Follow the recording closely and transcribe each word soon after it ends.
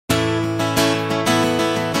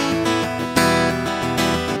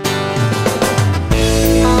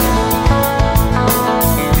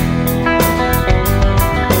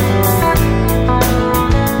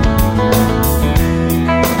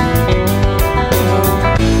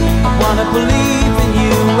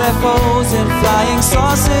UFOs and flying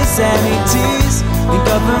saucers and ETs and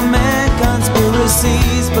government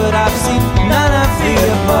conspiracies, but I've seen none of the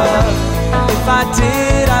above. If I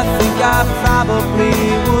did, I think I probably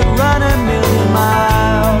would run 1,000,000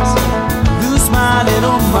 miles, lose my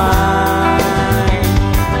little mind.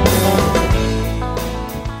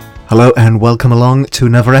 Hello and welcome along to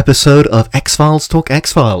another episode of X-Files Talk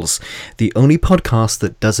X-Files, the only podcast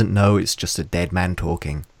that doesn't know it's just a dead man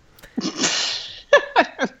talking.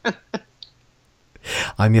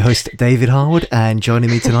 I'm your host, David Harwood, and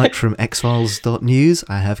joining me tonight from xfiles.news,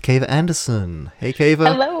 I have Kava Anderson. Hey,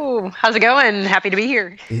 Kava. Hello. How's it going? Happy to be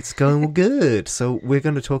here. It's going good. So we're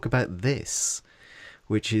going to talk about this,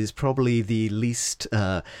 which is probably the least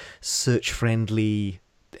search-friendly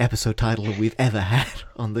episode title that we've ever had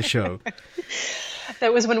on the show.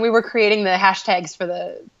 That was when we were creating the hashtags for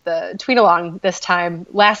the tweet-along this time.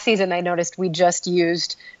 Last season, I noticed we just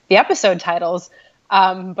used the episode titles.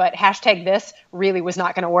 But hashtag this really was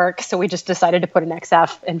not going to work, so we just decided to put an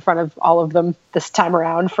XF in front of all of them this time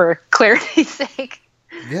around for clarity's sake.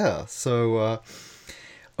 Yeah, so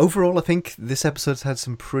overall I think this episode's had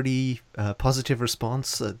some pretty positive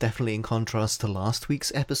response, definitely in contrast to last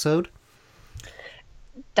week's episode.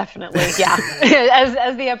 Definitely, yeah.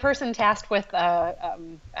 As the person tasked with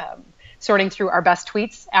sorting through our best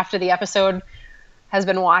tweets after the episode has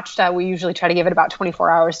been watched, we usually try to give it about 24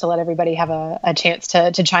 hours to let everybody have a chance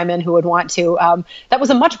to chime in who would want to. That was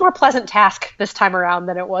a much more pleasant task this time around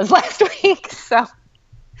than it was last week, so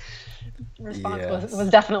response was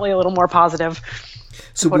definitely a little more positive,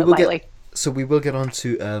 so to put it lightly. We will get on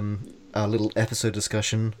to our little episode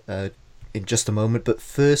discussion in just a moment, but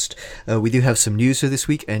first we do have some news for this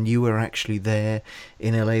week, and you were actually there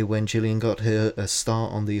in LA when Gillian got her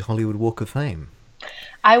start on the Hollywood Walk of Fame.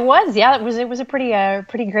 I was, yeah. It was a pretty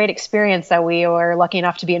great experience. That we were lucky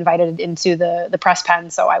enough to be invited into the press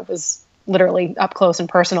pen, so I was literally up close and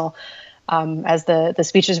personal as the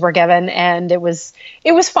speeches were given, and it was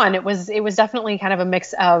fun. It was definitely kind of a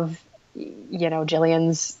mix of,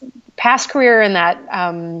 Gillian's past career and that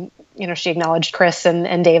she acknowledged Chris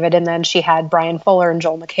and David, and then she had Brian Fuller and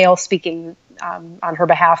Joel McHale speaking on her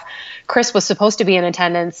behalf. Chris was supposed to be in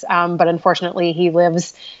attendance, but unfortunately he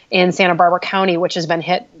lives in Santa Barbara County, which has been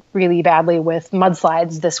hit really badly with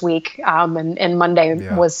mudslides this week. And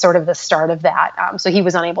Monday was sort of the start of that. So he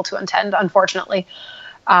was unable to attend, unfortunately.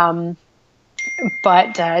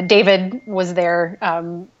 But David was there,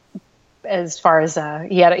 as far as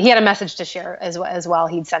he had a message to share as well.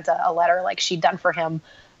 He'd sent a letter like she'd done for him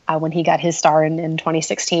when he got his star in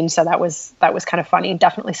 2016. So that was kind of funny.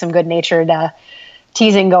 Definitely some good-natured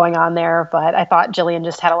teasing going on there. But I thought Gillian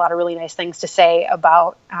just had a lot of really nice things to say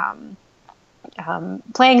about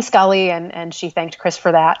playing Scully, and she thanked Chris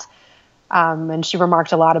for that. And she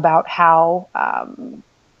remarked a lot about how,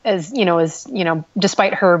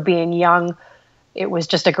 despite her being young, it was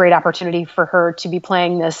just a great opportunity for her to be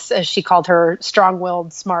playing this, as she called her,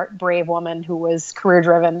 strong-willed, smart, brave woman who was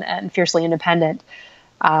career-driven and fiercely independent.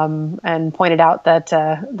 And pointed out that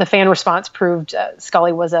the fan response proved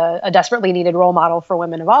Scully was a desperately needed role model for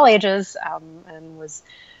women of all ages, and was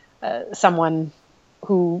someone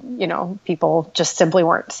who, people just simply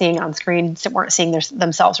weren't seeing on screen, weren't seeing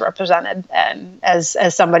themselves represented. And as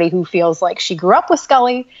somebody who feels like she grew up with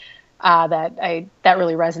Scully, that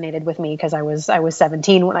really resonated with me, because I was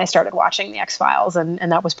 17 when I started watching the X-Files,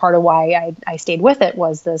 and that was part of why I stayed with it,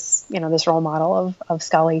 was this this role model of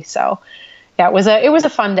Scully. So. Yeah, it was a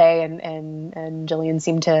fun day, and Gillian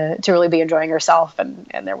seemed to really be enjoying herself, and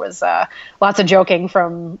there was lots of joking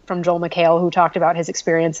from Joel McHale, who talked about his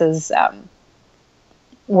experiences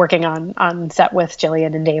working on set with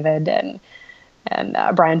Gillian and David,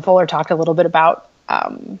 and Brian Fuller talked a little bit about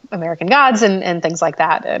American Gods and things like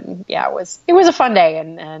that, and yeah, it was a fun day,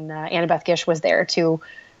 and Annabeth Gish was there too.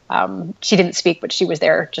 She didn't speak, but she was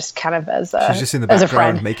there just kind of as a, she's just in the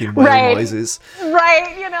background making whale noises.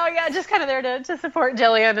 Right. Just kind of there to support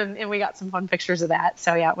Gillian, and we got some fun pictures of that.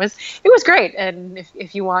 So yeah, it was great. And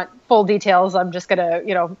if you want full details, I'm just going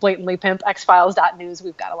to, blatantly pimp xfiles.news.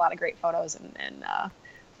 We've got a lot of great photos and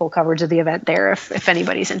full coverage of the event there if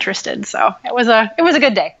anybody's interested. So it was a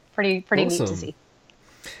good day. Pretty awesome. Neat to see.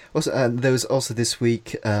 Also, there was also this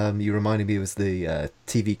week, you reminded me, it was the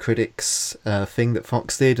TV Critics thing that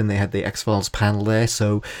Fox did, and they had the X-Files panel there,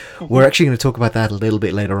 so we're actually going to talk about that a little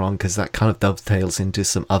bit later on, because that kind of dovetails into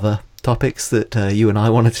some other topics that you and I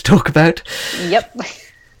wanted to talk about. Yep.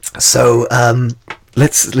 So,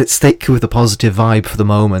 let's stick with a positive vibe for the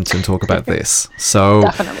moment and talk about this. So,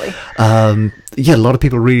 definitely. A lot of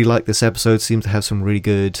people really like this episode, seem to have some really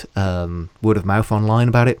good word of mouth online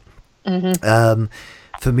about it. Mm-hmm.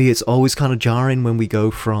 For me, it's always kind of jarring when we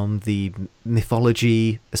go from the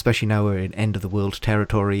mythology, especially now we're in end of the world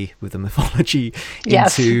territory with the mythology,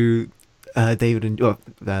 Yes. into David and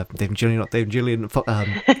Gillian, not David and Gillian,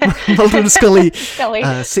 Mulder and Scully,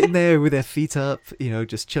 Scully. Sitting there with their feet up,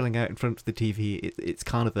 just chilling out in front of the TV. It's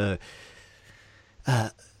kind of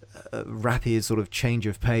a rapid sort of change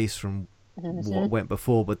of pace from what went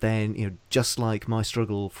before, but then just like My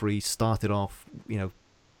Struggle 3 started off,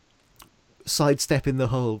 sidestepping the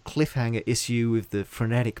whole cliffhanger issue with the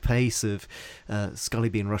frenetic pace of Scully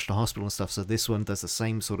being rushed to hospital and stuff. So this one does the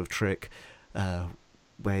same sort of trick,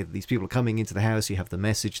 where these people are coming into the house. You have the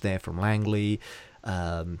message there from Langley,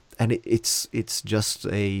 and it's just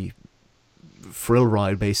a thrill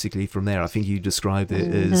ride basically from there. I think you described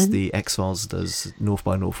it as the X-Files does North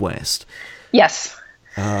by Northwest. Yes.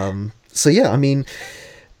 So yeah, I mean,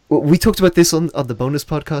 we talked about this on the bonus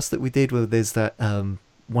podcast that we did, where there's that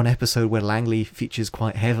one episode where Langley features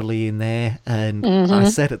quite heavily in there, and I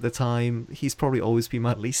said at the time he's probably always been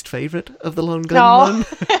my least favorite of the Lone Gunman.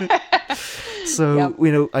 So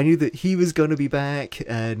I knew that he was going to be back,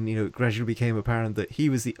 and it gradually became apparent that he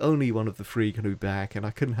was the only one of the three going to be back, and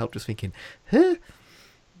I couldn't help just thinking, huh?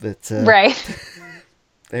 But Right.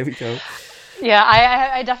 There we go. Yeah,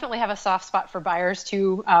 I definitely have a soft spot for Byers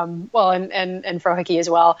too. Well, and Frohike as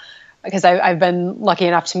well, because I've been lucky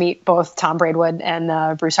enough to meet both Tom Braidwood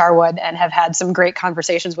and Bruce Harwood, and have had some great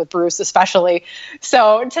conversations with Bruce, especially.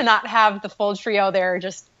 So to not have the full trio there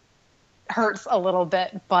just hurts a little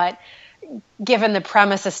bit. But given the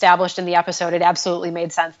premise established in the episode, it absolutely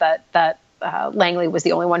made sense that Langley was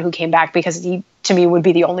the only one who came back, because he, to me, would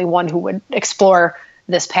be the only one who would explore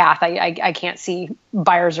this path. I can't see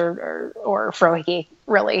Byers or Frohike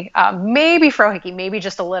really. Maybe Frohike, maybe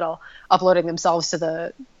just a little, uploading themselves to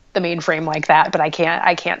the mainframe like that, but I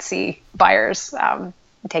can't see Byers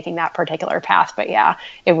taking that particular path. But yeah,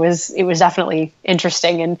 it was definitely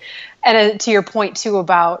interesting, and to your point too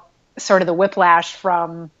about sort of the whiplash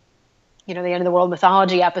from the end of the world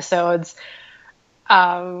mythology episodes.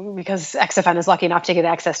 Because XFN is lucky enough to get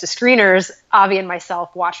access to screeners, Avi and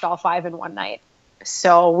myself watched all 5 in one night.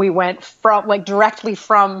 So we went from directly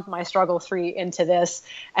from My Struggle 3 into this,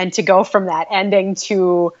 and to go from that ending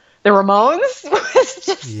to the Ramones was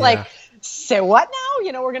just say what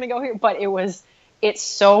now? We're going to go here. But it's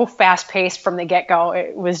so fast paced from the get go.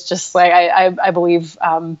 It was just like, I believe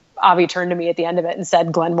Avi turned to me at the end of it and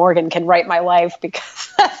said, Glenn Morgan can write my life,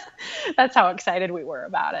 because that's how excited we were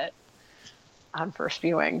about it on first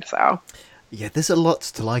viewing. So yeah, there's a lot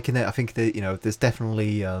to like in it. I think that there's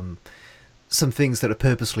definitely some things that are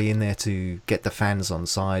purposely in there to get the fans on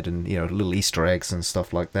side, and little Easter eggs and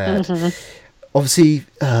stuff like that. Obviously,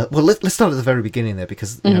 let's start at the very beginning there,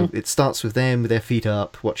 because it starts with them with their feet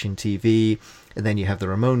up watching TV, and then you have the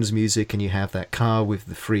Ramones music, and you have that car with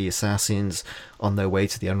the 3 assassins on their way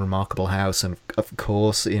to the unremarkable house, and of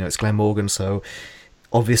course it's Glenn Morgan, so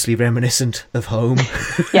obviously reminiscent of home.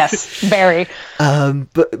 Yes, very.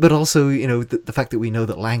 But also, the fact that we know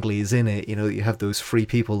that Langley is in it, you have those 3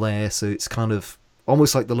 people there, so it's kind of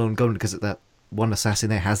almost like the Lone Gunman, because that one assassin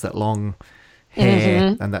there has that long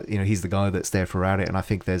hair, and that he's the guy that's there throughout it. And I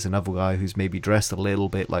think there's another guy who's maybe dressed a little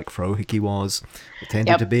bit like Frohike was, or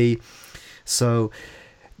tended to be. So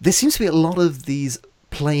there seems to be a lot of these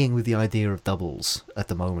playing with the idea of doubles at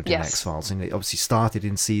the moment in X-Files, and it obviously started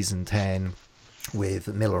in season 10 with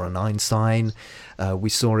Miller and Einstein. We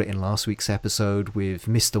saw it in last week's episode with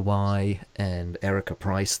Mr. Y and Erica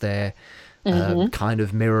Price there, kind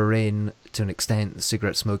of mirroring to an extent the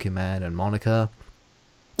Cigarette Smoking Man and Monica.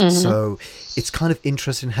 So it's kind of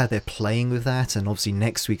interesting how they're playing with that, and obviously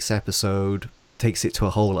next week's episode takes it to a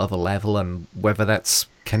whole other level, and whether that's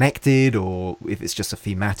connected or if it's just a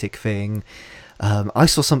thematic thing. I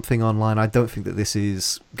saw something online. I don't think that this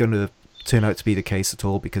is going to turn out to be the case at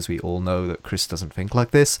all, because we all know that Chris doesn't think like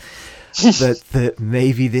this. that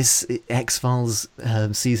maybe this X-Files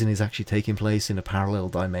season is actually taking place in a parallel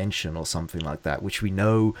dimension or something like that, which we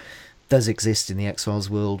know does exist in the X-Files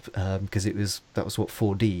world, because that was what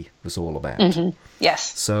 4D was all about.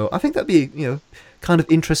 Yes. So I think that'd be kind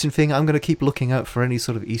of interesting thing. I'm going to keep looking out for any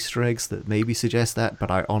sort of Easter eggs that maybe suggest that,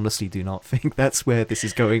 but I honestly do not think that's where this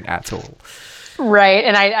is going at all. Right,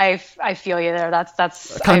 and I feel you there.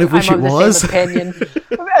 That's I kind of wish it was. Same opinion,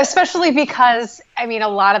 especially because a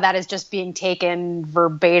lot of that is just being taken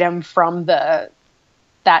verbatim from that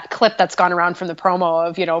clip that's gone around from the promo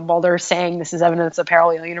of Mulder saying this is evidence of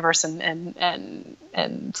parallel universe, and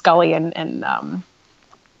Scully and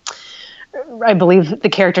I believe the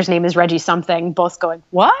character's name is Reggie something, both going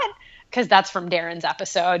what, because that's from Darren's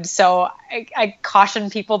episode. So I caution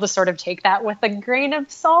people to sort of take that with a grain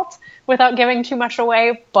of salt without giving too much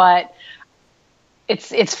away. But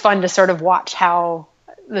it's fun to sort of watch how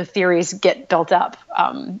the theories get built up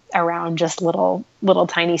around just little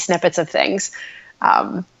tiny snippets of things.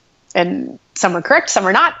 And some are correct, some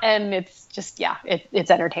are not. And it's just,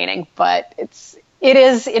 it's entertaining, but it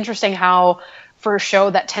is interesting how for a show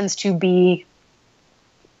that tends to be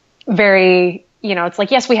very, it's like,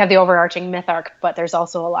 yes, we have the overarching myth arc, but there's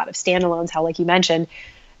also a lot of standalones, how, like you mentioned,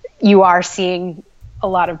 you are seeing a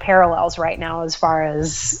lot of parallels right now as far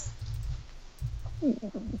as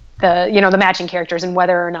the matching characters, and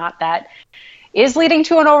whether or not that is leading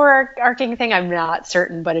to an overarching thing, I'm not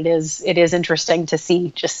certain, but it is interesting to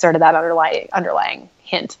see just sort of that underlying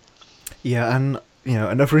hint. Yeah, and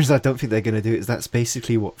another reason I don't think they're going to do it is that's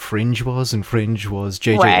basically what Fringe was, and Fringe was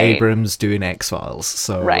J.J. Abrams doing X-Files.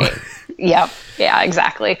 So right, yep, yeah,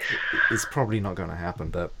 exactly. It's probably not going to happen,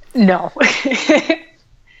 but no.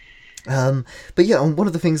 But yeah, one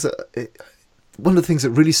of the things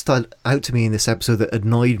that really stood out to me in this episode that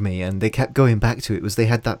annoyed me, and they kept going back to it, was they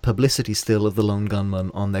had that publicity still of the lone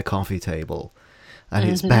gunman on their coffee table. And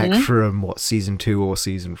it's back from, season 2 or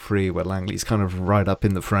season 3, where Langley's kind of right up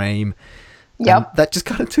in the frame. Yep. That just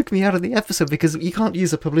kind of took me out of the episode, because you can't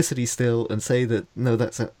use a publicity still and say that, no,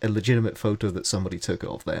 that's a legitimate photo that somebody took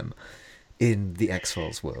of them in the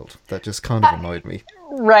X-Files world. That just kind of annoyed me.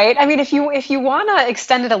 Right. I mean, if you want to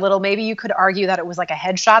extend it a little, maybe you could argue that it was like a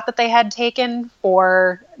headshot that they had taken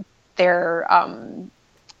for their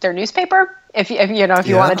newspaper. If you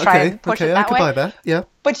want to try and push it that way. I could buy that. Yeah.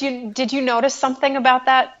 But did you notice something about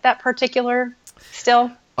that particular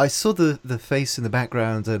still? I saw the face in the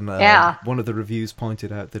background, and one of the reviews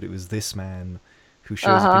pointed out that it was this man who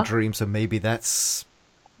shows up in dreams. So maybe that's.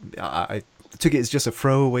 I took it as just a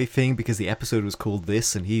throwaway thing because the episode was called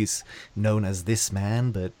This, and he's known as this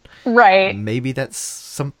man. But right, maybe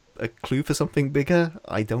that's a clue for something bigger.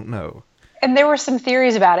 I don't know. And there were some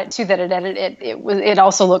theories about it too, that it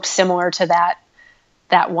also looked similar to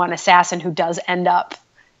that one assassin who does end up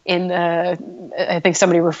in I think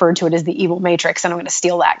somebody referred to it as the Evil Matrix, and I'm going to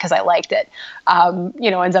steal that because I liked it.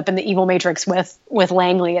 Ends up in the Evil Matrix with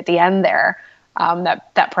Langley at the end there.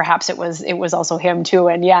 That perhaps it was also him too.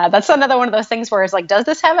 And yeah, that's another one of those things where it's like, does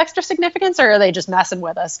this have extra significance, or are they just messing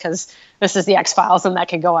with us because this is the X-Files and that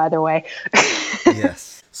could go either way?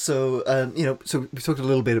 Yes. So, so we talked a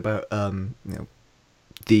little bit about,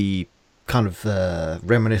 the kind of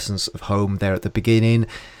reminiscence of home there at the beginning.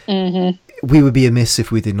 Mm-hmm. We would be amiss if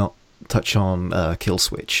we did not touch on Kill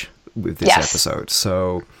Switch with this episode.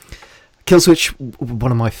 So, Kill Switch,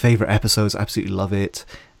 one of my favorite episodes. Absolutely love it.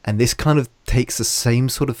 And this kind of takes the same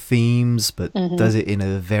sort of themes, but does it in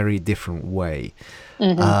a very different way.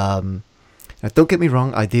 Mm-hmm. Now, don't get me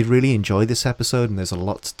wrong, I did really enjoy this episode, and there's a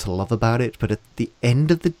lot to love about it, but at the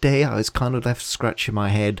end of the day, I was kind of left scratching my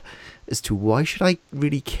head as to why should I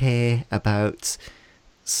really care about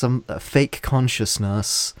some fake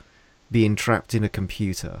consciousness being trapped in a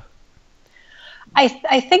computer? I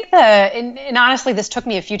think and honestly, this took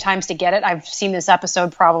me a few times to get it. I've seen this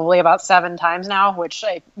episode probably about 7 times now, which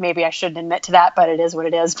maybe I shouldn't admit to that, but it is what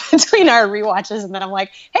it is between our rewatches. And then I'm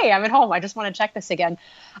like, hey, I'm at home. I just want to check this again.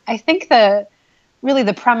 I think really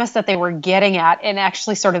the premise that they were getting at, and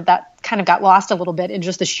actually sort of that kind of got lost a little bit in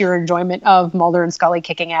just the sheer enjoyment of Mulder and Scully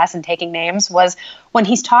kicking ass and taking names, was when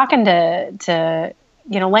he's talking to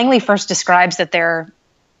Langley first describes that they're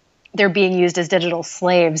being used as digital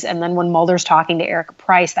slaves. And then when Mulder's talking to Eric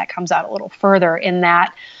Price, that comes out a little further in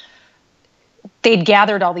that they'd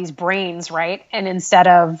gathered all these brains, right? And instead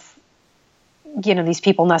of, these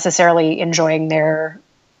people necessarily enjoying their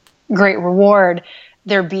great reward,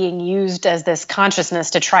 they're being used as this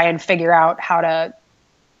consciousness to try and figure out how to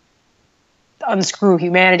unscrew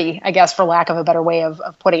humanity, I guess, for lack of a better way of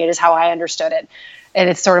putting it, is how I understood it. And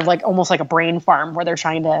it's sort of like almost like a brain farm where they're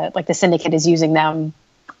trying to, like, the Syndicate is using them,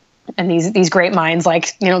 and these great minds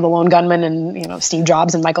like, the Lone Gunman and, Steve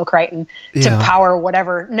Jobs and Michael Crichton to power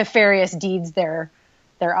whatever nefarious deeds they're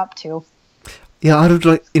up to. Yeah, I would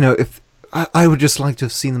like, if I would just like to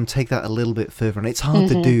have seen them take that a little bit further, and it's hard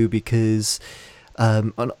to do because,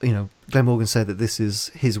 Glenn Morgan said that this is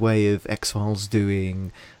his way of X-Files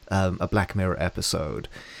doing a Black Mirror episode,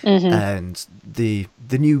 and the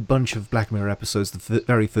new bunch of Black Mirror episodes, the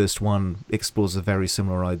very first one explores a very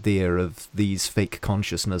similar idea of these fake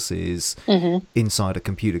consciousnesses inside a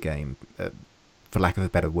computer game, for lack of a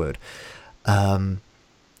better word, and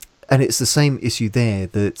it's the same issue there,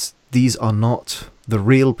 that these are not the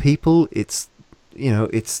real people. It's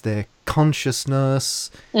it's their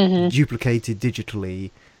consciousness duplicated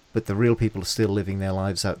digitally but the real people are still living their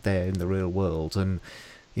lives out there in the real world. And,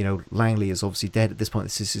 you know, Langley is obviously dead at this point.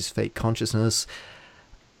 This is his fake consciousness.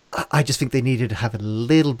 I just think they needed to have a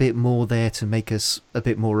little bit more there to make us a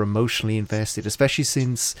bit more emotionally invested, especially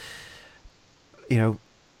since, you know,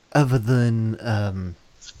 other than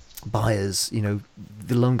Byers, you know,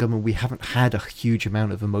 the Lone Gunmen, we haven't had a huge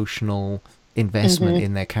amount of emotional investment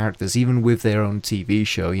in their characters. Even with their own TV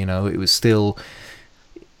show, you know, it was still,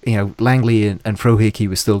 you know, Langley and Frohickey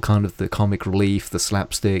was still kind of the comic relief, the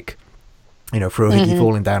slapstick, you know, Frohickey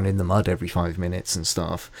falling down in the mud every 5 minutes and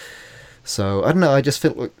stuff. So I don't know, I just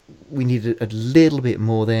felt like we needed a little bit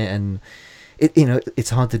more there, and it, you know,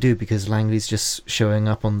 it's hard to do because Langley's just showing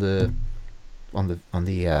up on the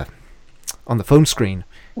phone screen,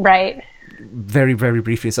 right? Very, very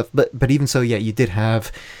briefly and stuff. But even so, yeah, you did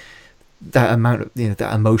have that amount of, you know,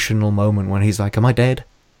 that emotional moment when he's like, "Am I dead?"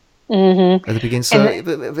 At the beginning. So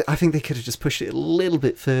but I think they could have just pushed it a little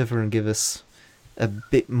bit further and give us a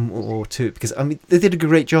bit more to it, because I mean they did a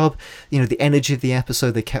great job. You know, the energy of the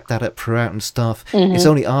episode, they kept that up throughout and stuff. It's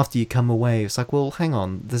only after you come away it's like, well, hang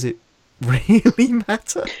on, does it really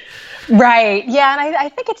matter? Right. Yeah, and I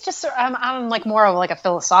think it's just on like more of like a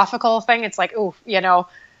philosophical thing. It's like, ooh, you know,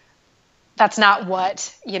 that's not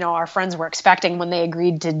what, you know, our friends were expecting when they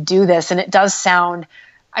agreed to do this. And it does sound,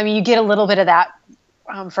 I mean, you get a little bit of that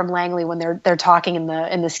from Langley when they're talking in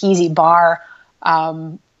the Skeezy bar,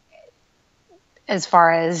 as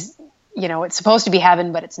far as, you know, it's supposed to be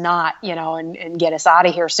heaven, but it's not, you know, and get us out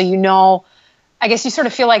of here. So, you know, I guess you sort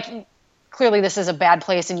of feel like clearly this is a bad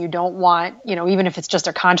place and you don't want, you know, even if it's just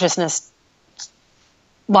a consciousness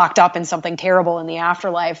locked up in something terrible in the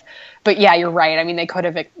afterlife. But yeah, you're right. I mean, they could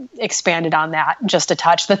have expanded on that just a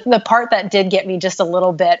touch. The part that did get me just a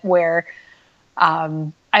little bit where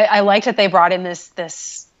I liked that they brought in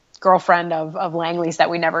this girlfriend of Langley's that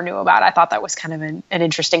we never knew about. I thought that was kind of an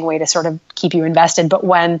interesting way to sort of keep you invested. But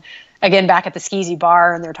when, again, back at the Skeezy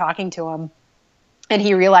bar and they're talking to him and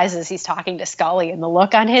he realizes he's talking to Scully and the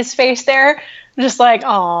look on his face there, just like,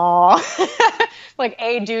 aw, like,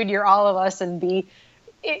 A, dude, you're all of us, and B,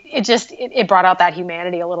 it brought out that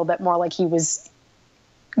humanity a little bit more, like he was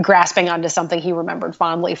grasping onto something he remembered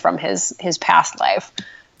fondly from his past life.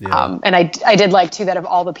 Yeah. And I did like too that of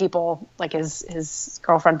all the people, like his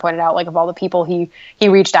girlfriend pointed out, like of all the people he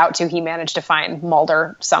reached out to, he managed to find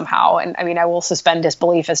Mulder somehow. And I mean, I will suspend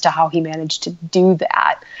disbelief as to how he managed to do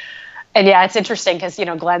that. And yeah, it's interesting because, you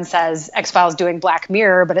know, Glenn says X-Files doing Black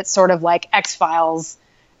Mirror, but it's sort of like X-Files,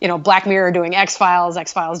 you know, Black Mirror doing X-Files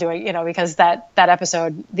doing, you know, because that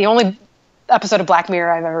episode, the only episode of Black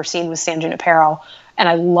Mirror I've ever seen was San Junipero, and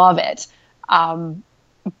I love it.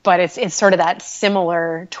 But it's sort of that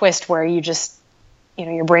similar twist where you just, you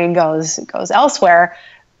know, your brain goes elsewhere.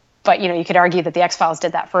 But, you know, you could argue that the X-Files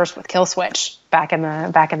did that first with Kill Switch back in the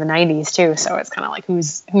 90s too. So it's kind of like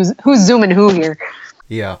who's zooming who here.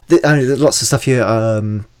 Yeah, there's lots of stuff here.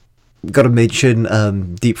 Got to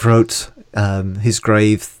mention Deep Throat, his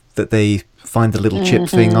grave that they find the little chip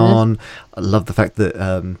thing on. I love the fact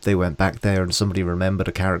that they went back there and somebody remembered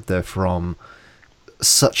a character from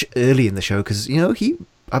such early in the show, because, you know, he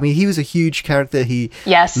was a huge character. He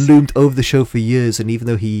loomed over the show for years, and even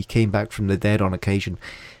though he came back from the dead on occasion,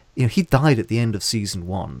 you know, he died at the end of season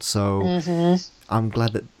 1. So I'm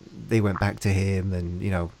glad that they went back to him, and,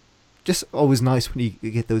 you know, just always nice when you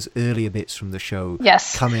get those earlier bits from the show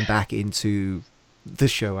coming back into the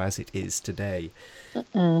show as it is today.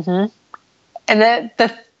 And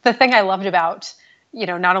the thing I loved about, you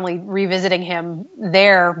know, not only revisiting him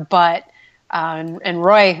there, but and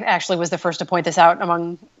Roy actually was the first to point this out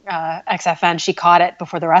among XFN. She caught it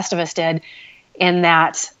before the rest of us did, in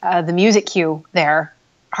that the music cue there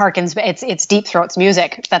harkens. It's Deep Throat's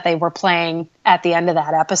music that they were playing at the end of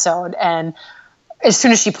that episode. And as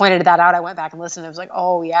soon as she pointed that out, I went back and listened. I was like,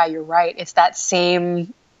 oh yeah, you're right. It's that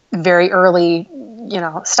same very early, you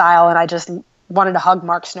know, style. And I just wanted to hug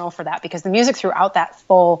Mark Snow for that, because the music throughout that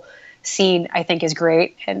full scene, I think, is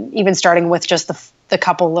great. And even starting with just the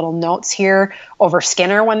couple little notes here over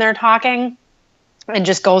Skinner when they're talking, and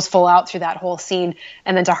just goes full out through that whole scene.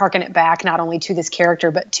 And then to harken it back not only to this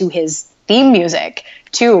character, but to his theme music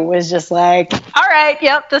too, was just like, all right,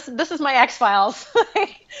 yep, this is my X-Files.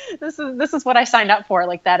 This is what I signed up for.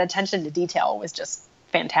 Like, that attention to detail was just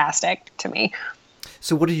fantastic to me.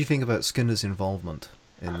 So what did you think about Skinner's involvement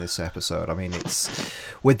in this episode? I mean,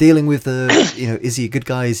 we're dealing with you know, is he a good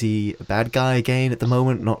guy? Is he a bad guy again at the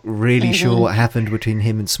moment? Not really sure what happened between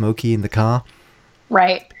him and Smokey in the car.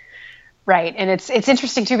 Right. Right. And it's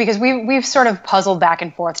interesting too, because we've sort of puzzled back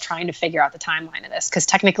and forth trying to figure out the timeline of this. Because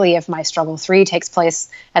technically, if My Struggle 3 takes place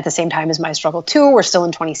at the same time as My Struggle 2, we're still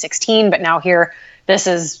in 2016. But now here, this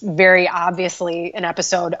is very obviously an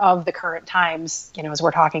episode of the current times, as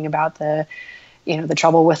we're talking about the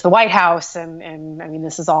trouble with the White House. And I mean,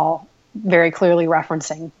 this is all very clearly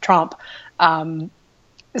referencing Trump.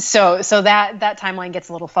 So that timeline gets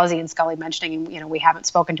a little fuzzy, and Scully mentioning, we haven't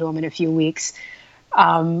spoken to him in a few weeks.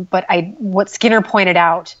 But what Skinner pointed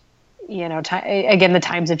out, again, the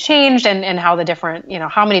times have changed, and how the different,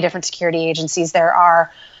 how many different security agencies there are,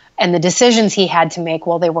 and the decisions he had to make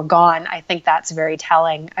while they were gone. I think that's very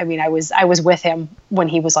telling. I mean, I was with him when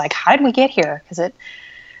he was like, "How did we get here?" Because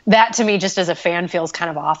that to me, just as a fan, feels kind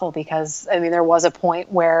of awful, because I mean, there was a point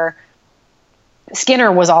where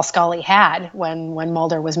Skinner was all Scully had when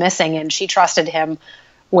Mulder was missing, and she trusted him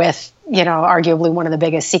with, arguably one of the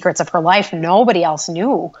biggest secrets of her life. Nobody else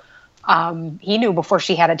knew. He knew before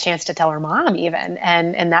she had a chance to tell her mom even.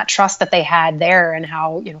 And that trust that they had there, and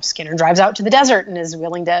how, Skinner drives out to the desert and is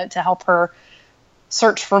willing to help her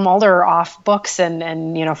search for Mulder off books and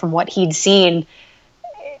from what he'd seen,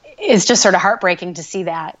 is just sort of heartbreaking to see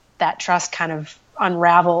that trust kind of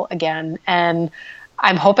unravel again. And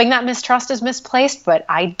I'm hoping that mistrust is misplaced, but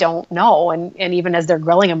I don't know. And even as they're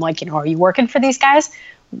grilling him, like, are you working for these guys?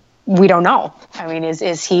 We don't know. I mean,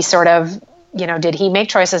 is he sort of, did he make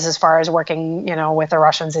choices as far as working, with the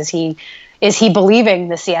Russians? Is he believing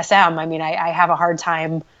the CSM? I mean, I have a hard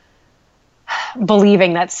time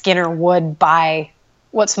believing that Skinner would buy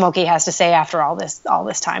what Smokey has to say after all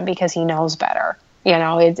this time, because he knows better.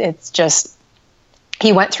 It's just,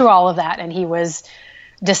 he went through all of that, and he was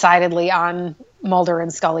decidedly on Mulder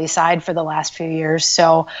and Scully's side for the last few years.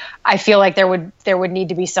 So I feel like there would need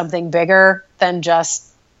to be something bigger than just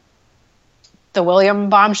the William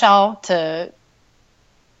bombshell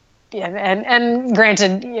and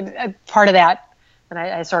granted, part of that, and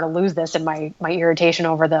I sort of lose this in my irritation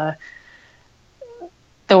over the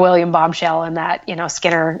William bombshell, and that,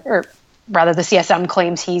 Skinner, or rather the CSM,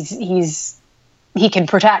 claims he can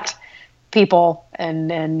protect people, and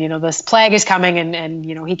this plague is coming, and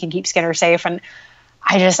he can keep Skinner safe. And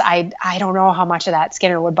I don't know how much of that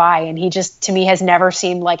Skinner would buy. And he just, to me, has never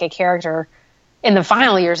seemed like a character in the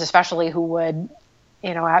final years, especially, who would,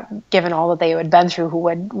 given all that they had been through, who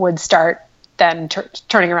would start then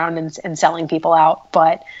turning around and selling people out.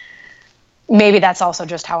 But maybe that's also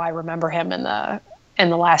just how I remember him in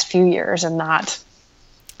the last few years, and not,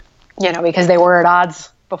 because they were at odds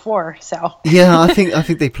before. So yeah, I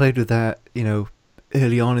think they played with that,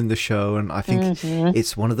 early on in the show, and I think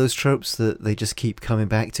it's one of those tropes that they just keep coming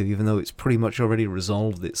back to, even though it's pretty much already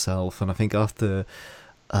resolved itself. And I think after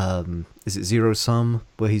is it Zero Sum,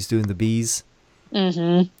 where he's doing the bees?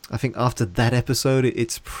 I think after that episode,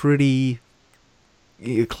 it's pretty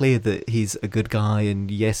clear that he's a good guy, and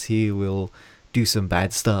yes, he will do some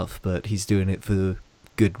bad stuff, but he's doing it for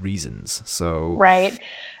good reasons. So right.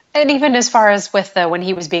 And even as far as with when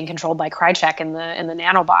he was being controlled by Krychek in the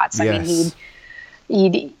nanobots, I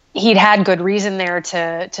mean, he'd had good reason there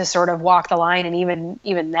to sort of walk the line, and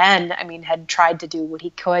even then, I mean, had tried to do what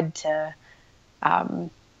he could to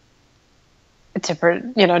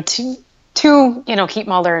keep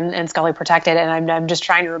Mulder and Scully protected. And I'm just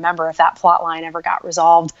trying to remember if that plot line ever got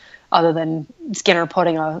resolved, other than Skinner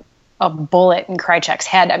putting a bullet in Krychek's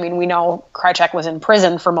head. I mean, we know Krychek was in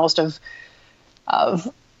prison for most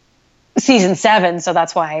of season 7, so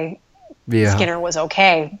that's why Skinner was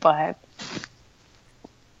okay. But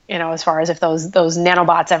as far as if those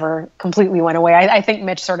nanobots ever completely went away, I think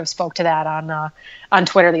Mitch sort of spoke to that on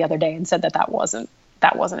Twitter the other day and said that wasn't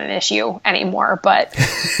an issue anymore. But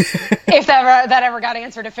if that ever got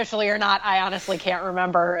answered officially or not, I honestly can't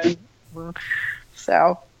remember.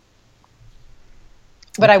 So,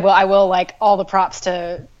 but I will like all the props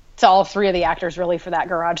to all 3 of the actors really for that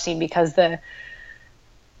garage scene, because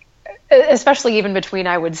especially even between,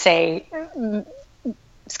 I would say,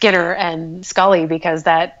 Skinner and Scully, because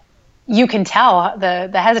that you can tell the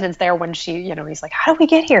hesitance there when she, he's like, "How do we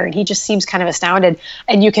get here?" And he just seems kind of astounded,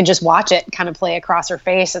 and you can just watch it kind of play across her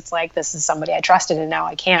face. It's like, this is somebody I trusted, and now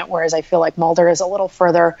I can't. Whereas I feel like Mulder is a little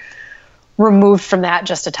further removed from that,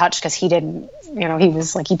 just a touch, because he didn't, he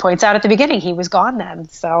was, like he points out at the beginning, he was gone then.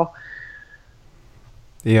 So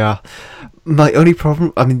yeah, my only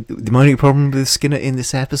problem with Skinner in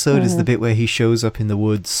this episode is the bit where he shows up in the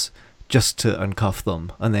woods just to uncuff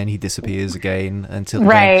them, and then he disappears again until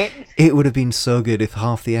right. It would have been so good if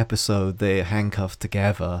half the episode they're handcuffed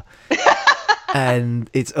together, and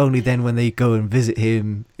it's only then when they go and visit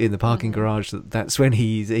him in the parking garage that's when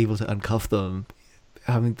he's able to uncuff them.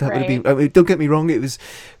 I mean, that would have Right. been. I mean, don't get me wrong. It was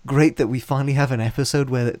great that we finally have an episode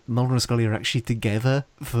where Mulder and Scully are actually together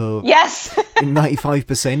for Yes.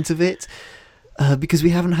 95% of it. Because we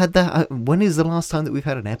haven't had that. When is the last time that we've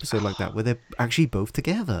had an episode like that where they're actually both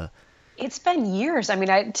together? It's been years. I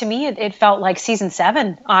mean, to me, it felt like season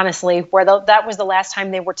 7, honestly, where that was the last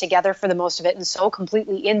time they were together for the most of it, and so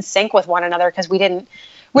completely in sync with one another, because we didn't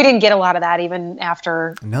get a lot of that even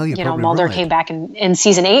after No, you're probably Mulder right. came back in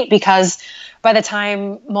season 8, because by the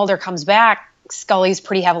time Mulder comes back, Scully's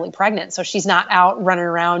pretty heavily pregnant, so she's not out running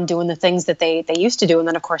around doing the things that they used to do, and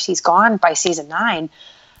then of course he's gone by season 9.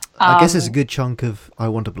 I guess there's a good chunk of I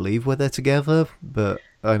Want to Believe where they're together, but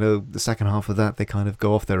I know the second half of that they kind of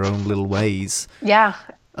go off their own little ways Yeah,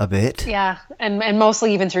 a bit. yeah, and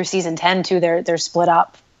mostly even through season 10 too, they're split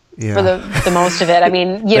up. Yeah. For the most of it. I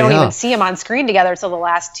mean, you don't They even are. see them on screen together till the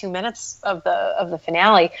last 2 minutes of the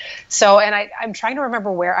finale. So, and I'm trying to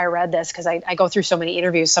remember where I read this, because I go through so many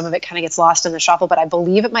interviews, some of it kind of gets lost in the shuffle, but I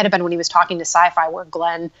believe it might have been when he was talking to Sci-Fi, where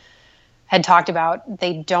Glenn had talked about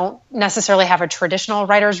they don't necessarily have a traditional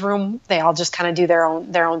writer's room. They all just kind of do their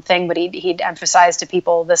own thing. But he'd emphasized to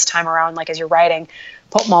people this time around, like, as you're writing,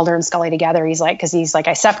 put Mulder and Scully together. He's like,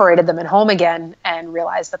 I separated them at home again and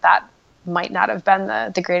realized that might not have been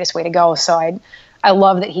the greatest way to go. So I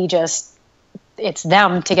love that it's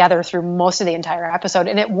them together through most of the entire episode,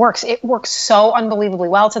 and it works so unbelievably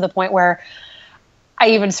well, to the point where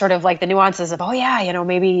I even sort of like the nuances of, oh yeah,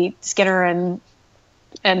 maybe Skinner and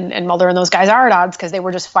Mulder and those guys are at odds because they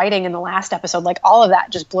were just fighting in the last episode. Like, all of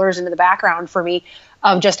that just blurs into the background for me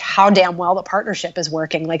of just how damn well the partnership is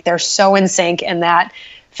working. Like, they're so in sync, and that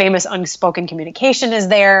famous unspoken communication is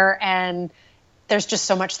there, and there's just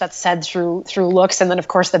so much that's said through looks, and then of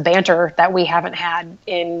course the banter that we haven't had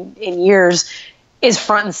in years is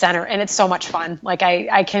front and center, and it's so much fun. Like,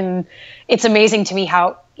 it's amazing to me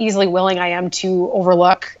how easily willing I am to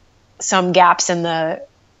overlook some gaps in the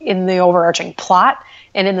overarching plot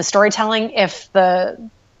and in the storytelling if the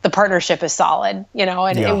partnership is solid, and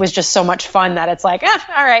Yeah. it was just so much fun that it's like,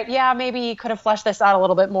 all right, yeah, maybe you could have fleshed this out a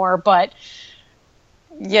little bit more, but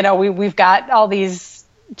we've got all these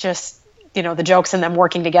just, the jokes and them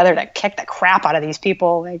working together to kick the crap out of these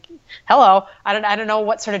people. Like, hello, I don't know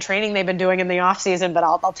what sort of training they've been doing in the off season, but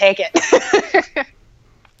I'll take it.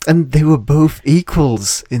 And they were both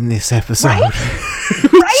equals in this episode.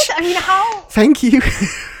 Right? Right? I mean, how, Thank you.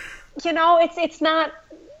 it's not,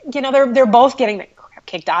 they're both getting the crap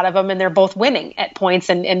kicked out of them, and they're both winning at points,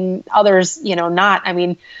 and others, not. I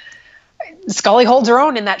mean, Scully holds her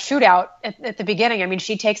own in that shootout at the beginning. I mean,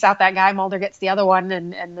 she takes out that guy, Mulder gets the other one,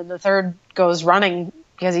 and then the third goes running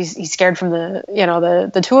because he's scared from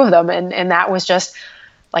the two of them. And that was just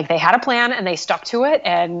like, they had a plan and they stuck to it.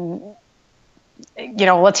 And,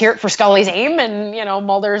 let's hear it for Scully's aim, and,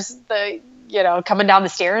 Mulder's coming down the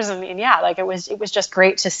stairs. And yeah, like, it was just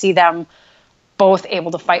great to see them both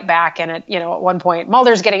able to fight back. And at one point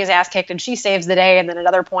Mulder's getting his ass kicked and she saves the day. And then at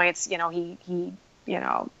other points, he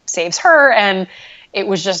saves her, and it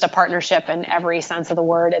was just a partnership in every sense of the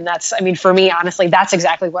word. And that's, I mean, for me, honestly, that's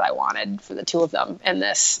exactly what I wanted for the two of them in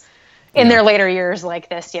their later years like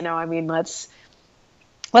this. I mean, let's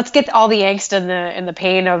get all the angst and the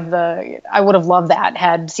pain of I would have loved that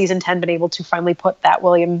had season 10 been able to finally put that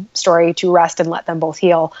William story to rest and let them both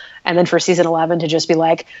heal. And then for season 11 to just be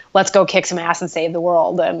like, let's go kick some ass and save the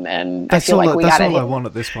world. And I feel like we got it. That's all I want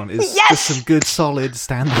at this point is Yes! just some good solid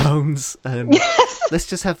standalones, and let's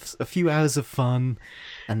just have a few hours of fun,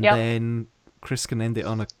 and Yep. then Chris can end it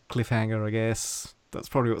on a cliffhanger, I guess. That's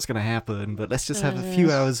probably what's going to happen, but let's just have a few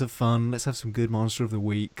hours of fun. Let's have some good Monster of the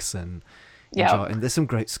Weeks, and Yep. enjoy. And there's some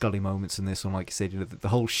great Scully moments in this one, like you said, the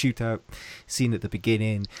whole shootout scene at the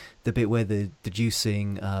beginning, the bit where they're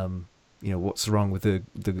deducing, what's wrong with the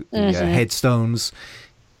headstones,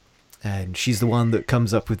 and she's the one that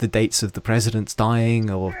comes up with the dates of the presidents dying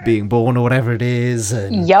or being born or whatever it is,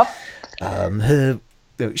 and Yep.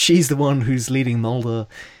 she's the one who's leading Mulder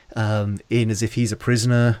in as if he's a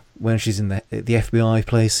prisoner when she's in the FBI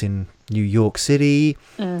place in New York City.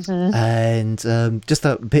 And just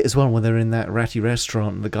that bit as well when they're in that ratty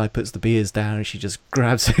restaurant and the guy puts the beers down and she just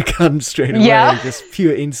grabs her gun straight away. Yeah. Just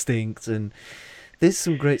pure instinct. And there's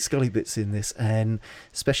some great Scully bits in this, and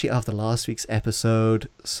especially after last week's episode,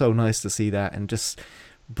 so nice to see that, and just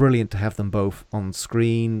brilliant to have them both on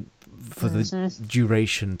screen for the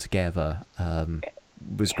duration together.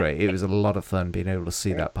 Was great. It was a lot of fun being able to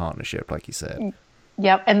see that partnership, like you said.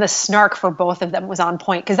 Yep, and the snark for both of them was on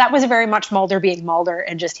point, because that was very much Mulder being Mulder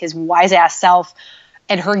and just his wise-ass self,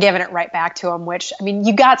 and her giving it right back to him, which, I mean,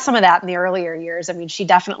 you got some of that in the earlier years. I mean, she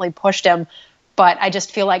definitely pushed him, but I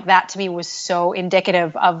just feel like that to me was so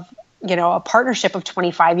indicative of a partnership of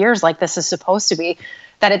 25 years like this is supposed to be,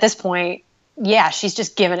 that at this point, yeah, she's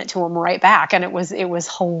just giving it to him right back. And it was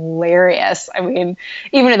hilarious. I mean,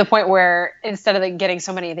 even to the point where instead of getting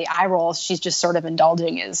so many of the eye rolls, she's just sort of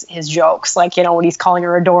indulging his jokes. Like, when he's calling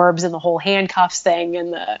her adorbs and the whole handcuffs thing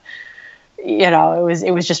and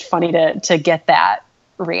it was just funny to get that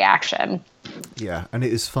reaction. Yeah, and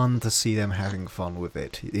it is fun to see them having fun with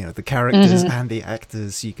it. The characters and the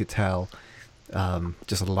actors, you could tell,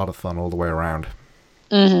 just a lot of fun all the way around.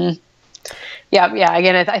 Mm-hmm. Yeah.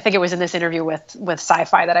 Again, I think it was in this interview with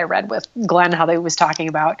Sci-Fi that I read with Glenn how they was talking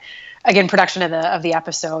about, again, production of the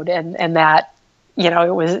episode, and that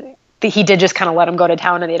it was he did just kind of let him go to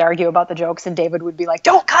town, and they'd argue about the jokes, and David would be like,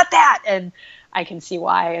 "Don't cut that," and I can see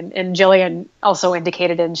why. And Jillian also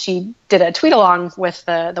indicated, and she did a tweet along with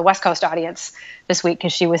the West Coast audience this week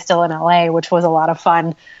because she was still in LA, which was a lot of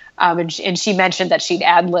fun. And she mentioned that she'd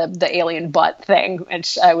ad-libbed the alien butt thing, and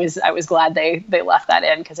I was glad they left that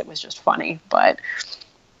in because it was just funny. But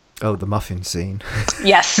the muffin scene.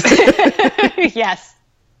 Yes, yes.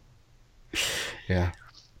 Yeah.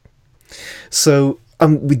 So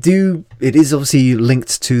it is obviously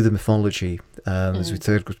linked to the mythology, as we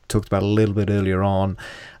talked about a little bit earlier on.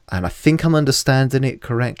 And I think I'm understanding it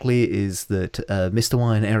correctly, is that Mr.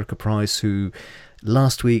 Y and Erica Price, who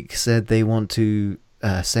last week said they want to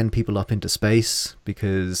send people up into space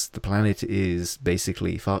because the planet is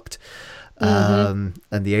basically fucked, and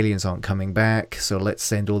the aliens aren't coming back, so let's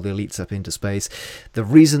send all the elites up into space. The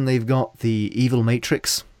reason they've got the evil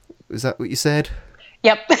matrix, is that what you said?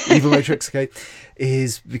 Yep. Evil matrix, okay,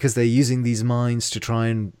 is because they're using these minds to try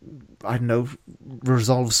and, I don't know,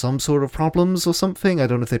 resolve some sort of problems or something. I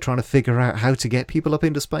don't know if they're trying to figure out how to get people up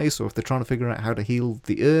into space or if they're trying to figure out how to heal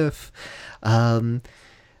the Earth.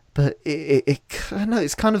 But I don't know,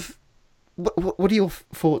 it's kind of... What are your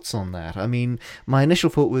thoughts on that? I mean, my initial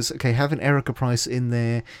thought was, okay, having Erica Price in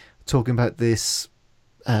there talking about this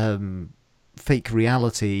fake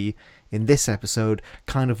reality in this episode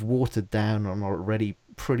kind of watered down an already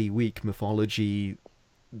pretty weak mythology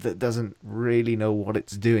that doesn't really know what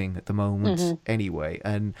it's doing at the moment anyway.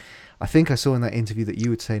 And I think I saw in that interview that you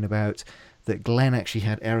were saying about that Glenn actually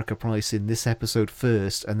had Erica Price in this episode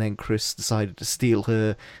first, and then Chris decided to steal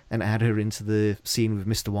her and add her into the scene with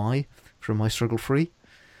Mr. Y from My Struggle Free.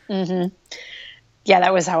 Yeah,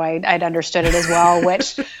 that was how I'd understood it as well,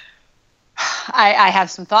 which I have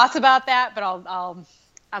some thoughts about that, but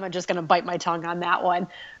I'm just going to bite my tongue on that one.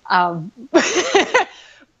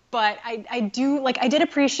 But I did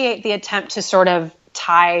appreciate the attempt to sort of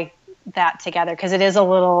tie that together, because it is a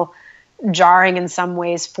little jarring in some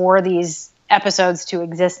ways for these episodes to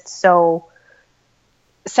exist so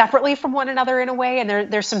separately from one another in a way.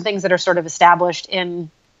 And there's some things that are sort of established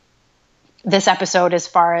in this episode as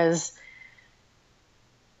far as,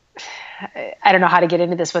 I don't know how to get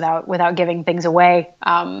into this without giving things away.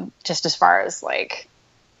 Just as far as like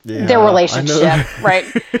their relationship, right?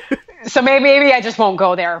 So maybe I just won't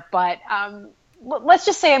go there, but let's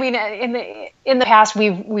just say, I mean, in the past,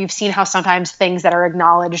 we've seen how sometimes things that are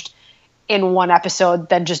acknowledged in one episode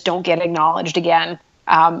then just don't get acknowledged again,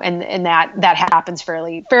 and that happens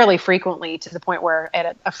fairly frequently, to the point where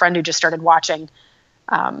a friend who just started watching,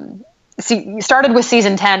 started with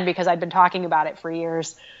season 10 because I'd been talking about it for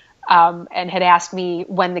years, and had asked me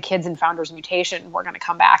when the kids in Founders Mutation were going to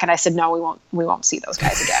come back, and I said no, we won't see those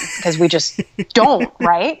guys again because we just don't,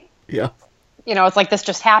 right? Yeah. It's like this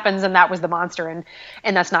just happens, and that was the monster,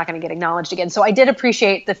 and that's not going to get acknowledged again. So I did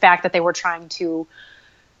appreciate the fact that they were trying to,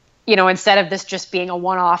 instead of this just being a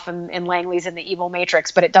one-off and Langley's in the evil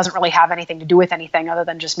matrix, but it doesn't really have anything to do with anything other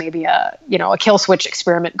than just maybe a kill switch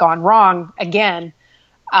experiment gone wrong again,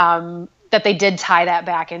 that they did tie that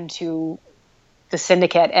back into the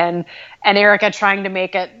Syndicate, and Erica trying to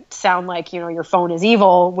make it sound like, your phone is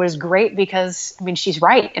evil was great, because I mean, she's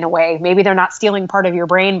right in a way. Maybe they're not stealing part of your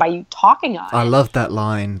brain by you talking on it. I love that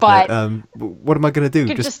line, but what am I going to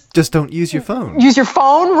do? Just don't use your phone. Use your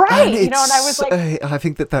phone, right? And and I was like, I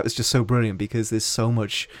think that was just so brilliant, because there's so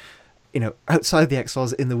much, outside the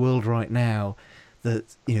X-Files in the world right now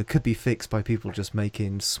that, could be fixed by people just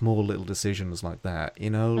making small little decisions like that,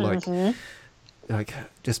 like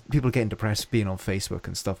just people getting depressed being on Facebook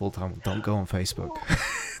and stuff all the time. Don't go on Facebook.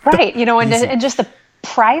 Right. And just the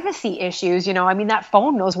privacy issues, I mean, that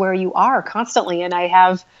phone knows where you are constantly. And I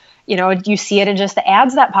have, you see it in just the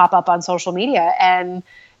ads that pop up on social media. And,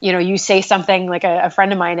 you say something like a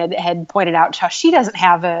friend of mine had pointed out how she doesn't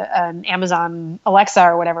have an Amazon Alexa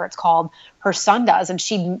or whatever it's called. Her son does.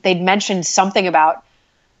 And they'd mentioned something about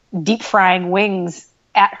deep frying wings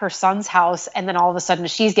at her son's house, and then all of a sudden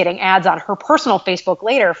she's getting ads on her personal Facebook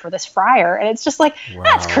later for this fryer, and it's just like,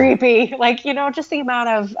 that's creepy. Like, you know, just the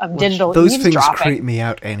amount of digital those things eavesdropping. creep me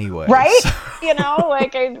out anyway, right? So. You know,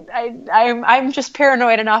 like I'm just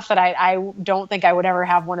paranoid enough that I don't think I would ever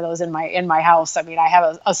have one of those in my house. I mean, I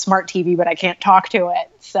have a smart TV, but I can't talk to it,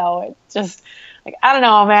 so it's just like, I don't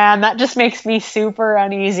know, man. That just makes me super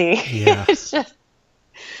uneasy. Yeah. It's just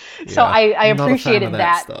so I appreciated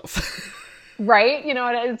that stuff. Right. You know,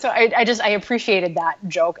 and so I appreciated that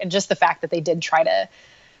joke, and just the fact that they did try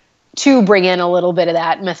to bring in a little bit of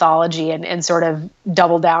that mythology and sort of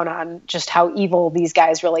double down on just how evil these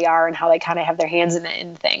guys really are, and how they kind of have their hands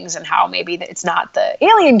in things, and how maybe it's not the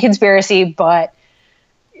alien conspiracy, but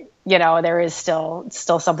you know, there is still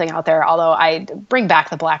something out there. Although I bring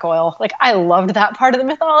back the black oil. Like, I loved that part of the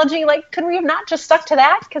mythology. Like, could we have not just stuck to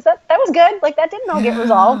that? Because that was good. Like, that didn't all get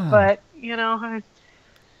resolved, but you know,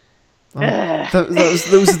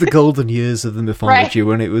 those are the golden years of the mythology, right?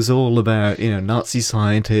 When it was all about, you know, Nazi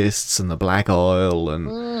scientists and the black oil,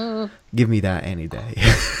 and give me that any day.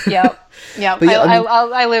 Yep. But yeah,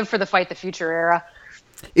 I live for the fight the future era.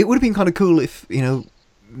 It would have been kind of cool if, you know,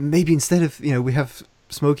 maybe instead of, you know, we have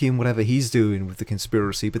Smokey and whatever he's doing with the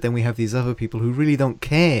conspiracy, but then we have these other people who really don't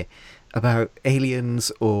care about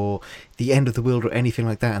aliens or the end of the world or anything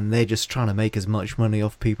like that, and they're just trying to make as much money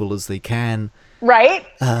off people as they can. Right.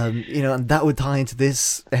 You know, and that would tie into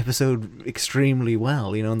this episode extremely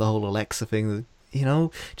well, you know, and the whole Alexa thing, you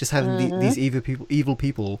know, just having these evil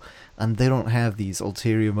people, and they don't have these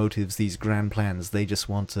ulterior motives, these grand plans. They just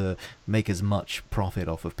want to make as much profit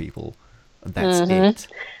off of people, and that's it.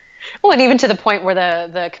 Well, and even to the point where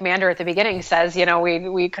the commander at the beginning says, you know,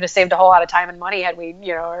 we could have saved a whole lot of time and money had we,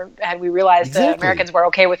 you know, or had we realized the Americans were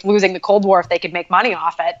okay with losing the Cold War if they could make money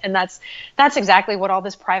off it. And that's exactly what all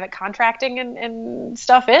this private contracting and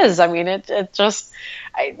stuff is. I mean, it just,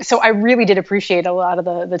 so I really did appreciate a lot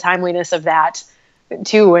of the timeliness of that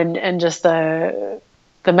too. And just the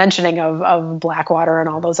mentioning of Blackwater and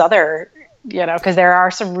all those other, you know, because there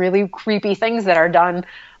are some really creepy things that are done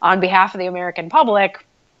on behalf of the American public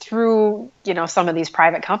through, you know, some of these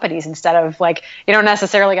private companies, instead of, like, you don't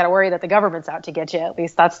necessarily got to worry that the government's out to get you. At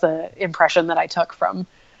least that's the impression that I took from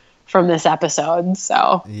this episode.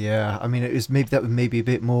 So yeah, I mean, it was maybe a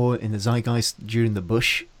bit more in the zeitgeist during the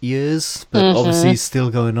Bush years, but obviously it's still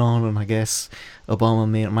going on, and I guess Obama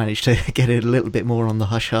managed to get it a little bit more on the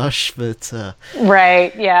hush hush. But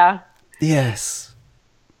right, yeah, yes,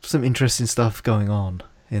 some interesting stuff going on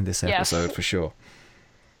in this episode for sure.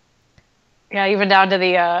 Yeah, even down to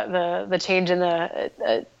the change in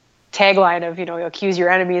the tagline of, you know, accuse your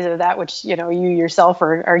enemies of that which, you know, you yourself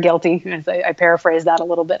are guilty. I paraphrased that a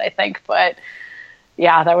little bit, I think, but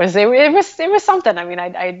yeah, that was it was something. I mean,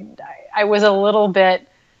 I was a little bit.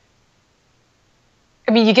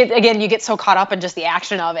 I mean, you get so caught up in just the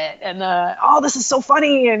action of it, and this is so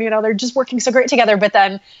funny, and, you know, they're just working so great together. But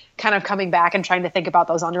then kind of coming back and trying to think about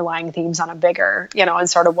those underlying themes on a bigger, you know, and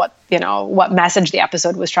sort of what message the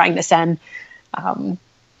episode was trying to send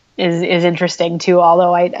is interesting too.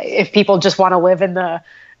 Although if people just want to live in and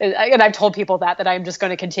I've told people that I'm just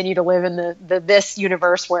going to continue to live in this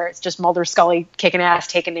universe where it's just Mulder, Scully kicking ass,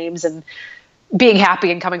 taking names, and being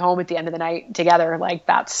happy and coming home at the end of the night together. Like,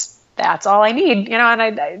 that's all I need, you know. And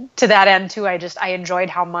I to that end too, I enjoyed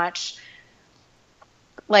how much,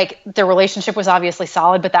 like, their relationship was obviously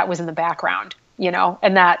solid, but that was in the background, you know,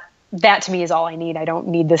 and that to me is all I need. I don't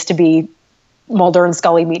need this to be Mulder and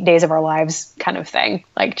Scully meet Days of Our Lives kind of thing.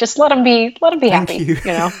 Like, just let them be happy, you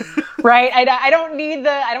know, right? I don't need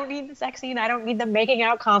the sex scene. I don't need them making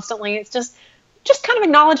out constantly. It's just kind of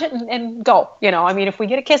acknowledge it and go, you know. I mean, if we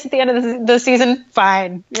get a kiss at the end of the season,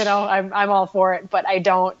 fine, you know, I'm all for it, but I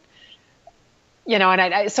don't, you know, and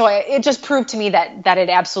it just proved to me that it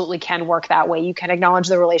absolutely can work that way. You can acknowledge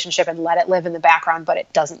the relationship and let it live in the background, but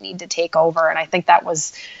it doesn't need to take over. And I think that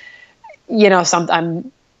was, you know,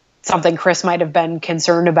 something Chris might have been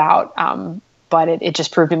concerned about. But it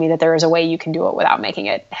just proved to me that there is a way you can do it without making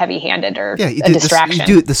it heavy-handed or a distraction. You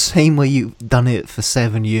do it the same way you've done it for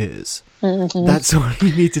 7 years. Mm-hmm. That's what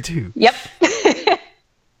you need to do. Yep.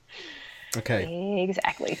 Okay.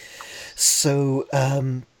 Exactly. So,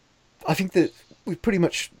 I think that we've pretty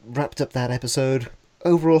much wrapped up that episode.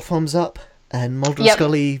 Overall thumbs up, and Mulder and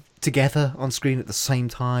Scully together on screen at the same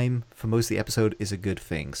time for most of the episode is a good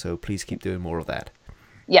thing, so please keep doing more of that.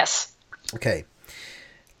 Yes. Okay.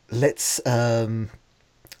 Let's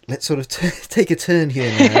sort of take a turn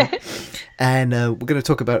here now And we're going to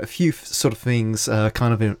talk about a few sort of things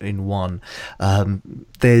kind of in one.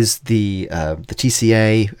 There's the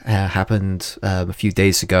TCA happened a few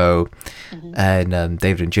days ago, and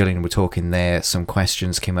David and Gillian were talking there. Some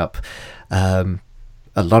questions came up. A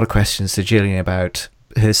lot of questions to Gillian about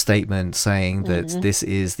her statement saying that this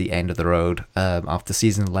is the end of the road. After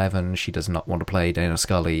season 11, she does not want to play Dana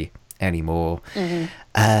Scully anymore.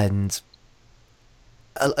 And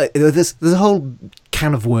there's a whole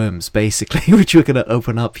can of worms, basically, which we're going to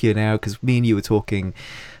open up here now, because me and you were talking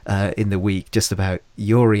in the week just about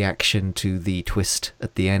your reaction to the twist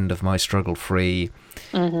at the end of My Struggle Free,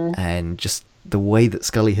 and just the way that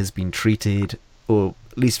Scully has been treated, or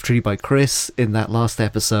at least treated by Chris in that last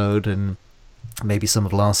episode, and maybe some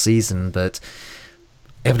of last season, but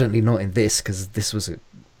evidently not in this, because this was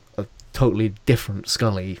a totally different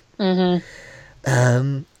Scully.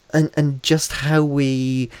 And just how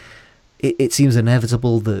it seems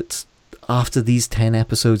inevitable that after these 10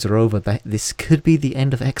 episodes are over, that this could be the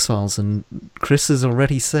end of X-Files, and Chris has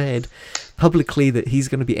already said publicly that he's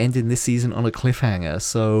going to be ending this season on a cliffhanger,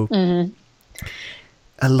 so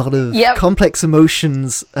a lot of complex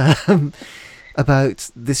emotions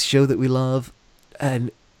about this show that we love,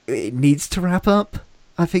 and it needs to wrap up.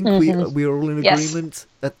 I think we are all in agreement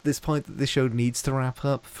at this point that this show needs to wrap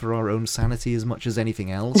up for our own sanity as much as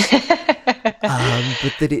anything else.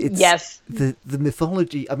 But that it's the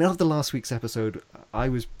mythology. I mean, after last week's episode, I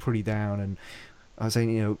was pretty down, and I was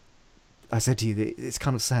saying, I said to you that it's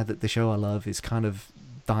kind of sad that the show I love is kind of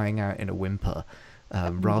dying out in a whimper,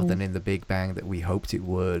 rather than in the big bang that we hoped it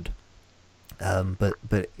would. But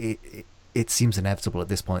it seems inevitable at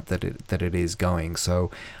this point that it is going. So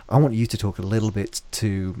I want you to talk a little bit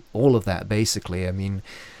to all of that, basically. I mean,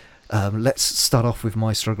 let's start off with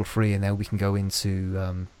My Struggle Free, and then we can go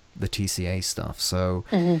into the TCA stuff. So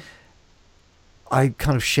I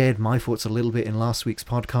kind of shared my thoughts a little bit in last week's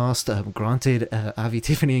podcast. Granted, Avi,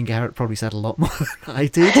 Tiffany, and Garrett probably said a lot more than I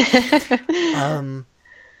did.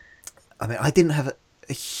 I mean, I didn't have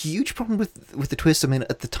a huge problem with the twist. I mean,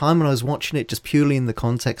 at the time when I was watching it, just purely in the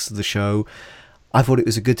context of the show, I thought it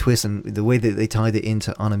was a good twist, and the way that they tied it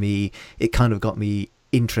into Anami, it kind of got me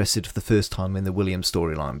interested for the first time in the William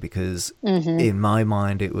storyline, because in my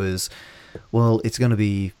mind it was, well, it's going to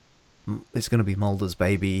be Mulder's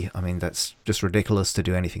baby. I mean, that's just ridiculous to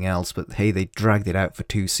do anything else, but hey, they dragged it out for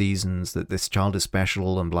 2 seasons, that this child is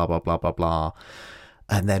special and blah blah blah blah blah.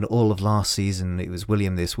 And then all of last season, it was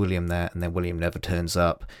William this, William that, and then William never turns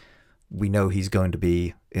up. We know he's going to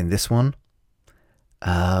be in this one.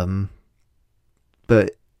 But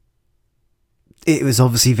it was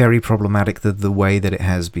obviously very problematic, the way that it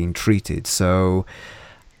has been treated. So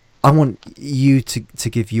I want you to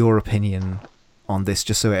give your opinion on this,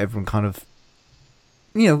 just so everyone kind of,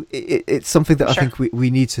 it's something that I think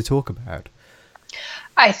we need to talk about.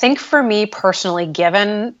 I think for me personally,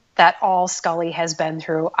 given that all Scully has been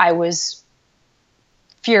through, I was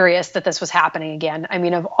furious that this was happening again. I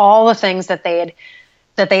mean, of all the things that they'd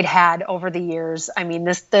had over the years, I mean,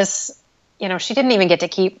 this, she didn't even get to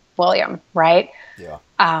keep William, right? Yeah.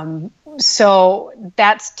 So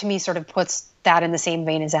that's, to me, sort of puts that in the same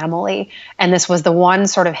vein as Emily. And this was the one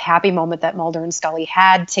sort of happy moment that Mulder and Scully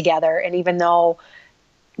had together. And even though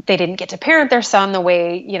they didn't get to parent their son the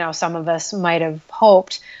way, some of us might have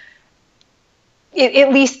hoped,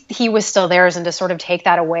 at least he was still theirs, and to sort of take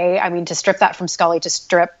that away, I mean, to strip that from Scully, to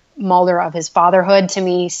strip Mulder of his fatherhood, to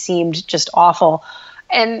me seemed just awful.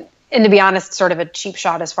 And to be honest, sort of a cheap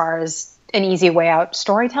shot as far as an easy way out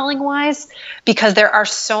storytelling wise, because there are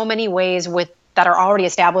so many ways that are already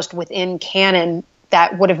established within canon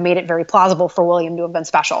that would have made it very plausible for William to have been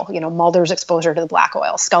special. Mulder's exposure to the black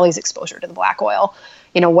oil, Scully's exposure to the black oil,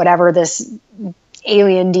 whatever this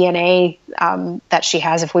alien DNA that she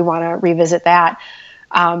has, if we want to revisit that.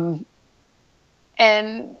 And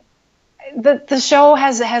the show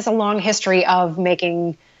has a long history of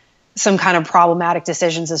making some kind of problematic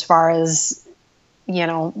decisions as far as,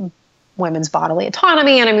 women's bodily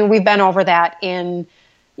autonomy. And I mean, we've been over that in,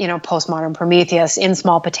 Postmodern Prometheus, in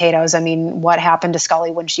Small Potatoes. I mean, what happened to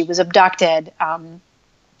Scully when she was abducted,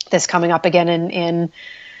 this coming up again in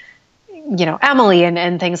Emily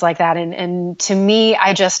and things like that. And to me,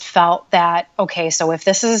 I just felt that, okay, so if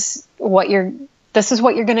this is what you're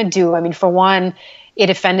going to do, I mean, for one, it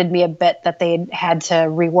offended me a bit that they had to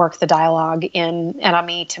rework the dialogue in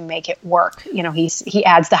Enemy to make it work. He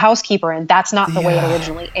adds the housekeeper in. That's not the way it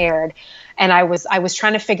originally aired. And I was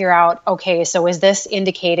trying to figure out, okay, so is this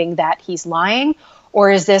indicating that he's lying, or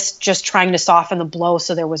is this just trying to soften the blow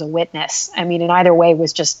so there was a witness? I mean, in either way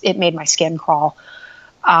it made my skin crawl.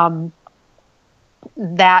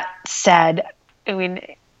 That said, I mean,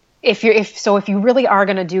 if you really are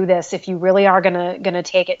going to do this, if you really are going to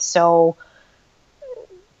take it so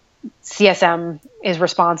CSM is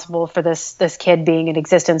responsible for this kid being in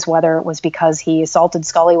existence, whether it was because he assaulted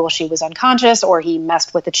Scully while she was unconscious, or he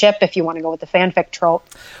messed with the chip, if you want to go with the fanfic trope.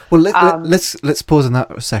 Well, let's pause on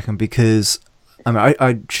that a second, because I mean,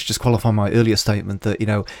 I should just qualify my earlier statement that, you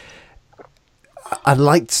know, I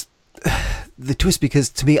liked the twist, because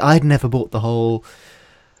to me, I'd never bought the whole,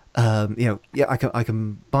 you know, yeah, I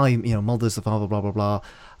can buy, you know, Mulder's the father, blah blah blah.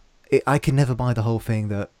 I can never buy the whole thing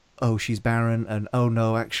that, oh, she's barren, and oh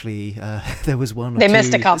no, actually, there was one or they two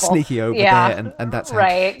missed a couple sneaky over there, and that's how,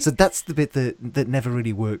 right. So that's the bit that never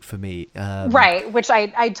really worked for me. Right, which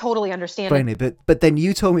I totally understand. But then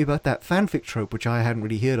you told me about that fanfic trope, which I hadn't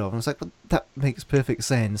really heard of, and I was like, well, that makes perfect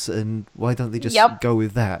sense, and why don't they just go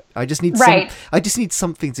with that? I just need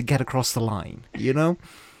something to get across the line, you know?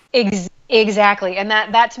 Exactly. And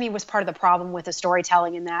that to me was part of the problem with the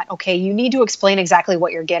storytelling, in that, okay, you need to explain exactly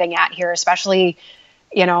what you're getting at here, especially,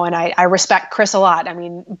 you know, and I respect Chris a lot. I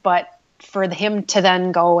mean, but for him to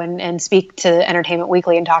then go and speak to Entertainment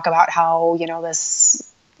Weekly and talk about how, you know,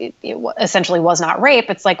 it essentially was not rape.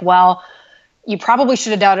 It's like, well, you probably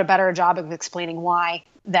should have done a better job of explaining why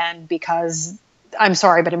then, because I'm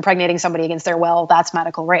sorry, but impregnating somebody against their will, that's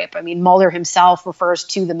medical rape. I mean, Mulder himself refers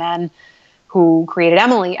to the men who created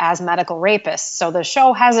Emily as medical rapists. So the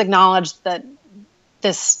show has acknowledged that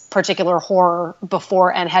this particular horror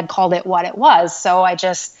before and had called it what it was. So I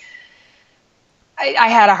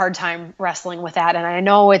had a hard time wrestling with that. And I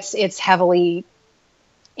know it's heavily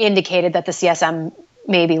indicated that the CSM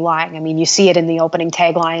may be lying. I mean, you see it in the opening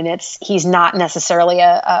tagline. He's not necessarily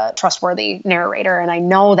a trustworthy narrator. And I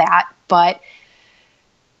know that, but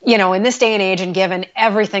you know, in this day and age, and given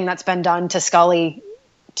everything that's been done to Scully,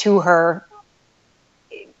 to her,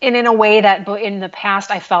 and in a way that in the past,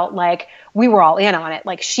 I felt like we were all in on it.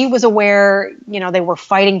 Like, she was aware, you know, they were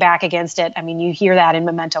fighting back against it. I mean, you hear that in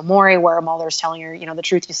Memento Mori, where Mulder's telling her, you know, the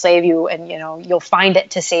truth will save you, and, you know, you'll find it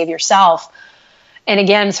to save yourself. And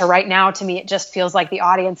again, so right now, to me, it just feels like the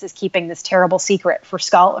audience is keeping this terrible secret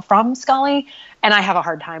from Scully. And I have a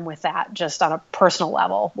hard time with that, just on a personal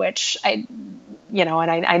level, which you know,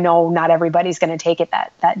 and I know not everybody's going to take it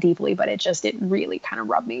that deeply, but it really kind of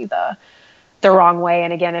rubbed me the wrong way.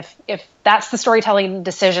 And again, if that's the storytelling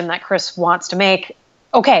decision that Chris wants to make,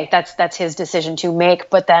 okay, that's his decision to make,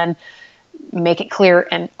 but then make it clear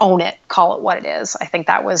and own it, call it what it is. I think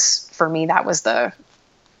that was, for me, that was the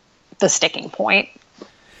sticking point.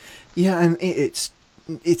 Yeah, and it's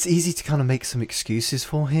easy to kind of make some excuses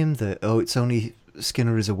for him that, oh, it's only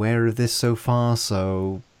Skinner is aware of this so far,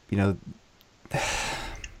 so, you know,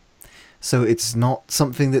 so it's not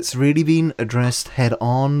something that's really been addressed head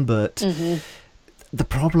on. But the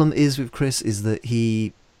problem is with Chris is that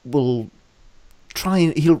he will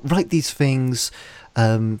he'll write these things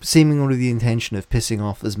seemingly with the intention of pissing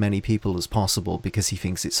off as many people as possible, because he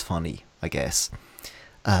thinks it's funny, I guess.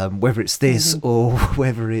 Whether it's this or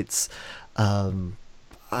whether it's I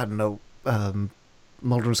don't know,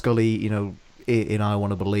 Mulder and Scully, you know, in I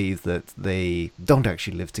Want to Believe, that they don't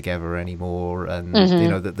actually live together anymore, and you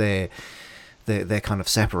know, that they're kind of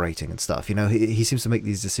separating and stuff. You know, he seems to make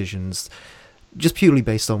these decisions just purely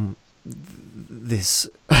based on this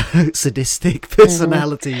sadistic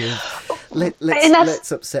personality of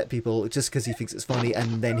let's upset people just because he thinks it's funny,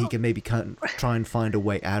 and then he can maybe try and find a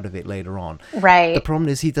way out of it later on. Right. The problem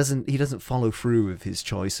is he doesn't follow through with his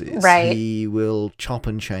choices. Right. He will chop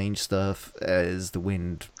and change stuff as the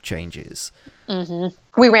wind changes.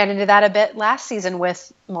 We ran into that a bit last season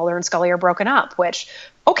with Mulder and Scully are broken up, which,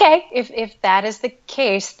 okay, if that is the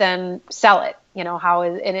case, then sell it. You know,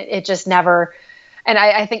 and it just never. And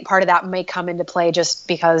I think part of that may come into play just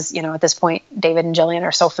because, you know, at this point, David and Gillian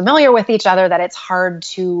are so familiar with each other that it's hard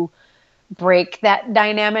to break that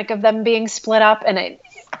dynamic of them being split up. And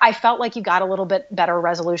I felt like you got a little bit better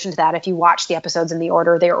resolution to that if you watch the episodes in the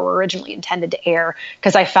order they were originally intended to air.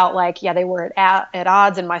 Because I felt like, yeah, they were at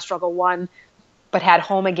odds in My Struggle 1, but had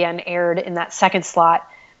Home Again aired in that second slot.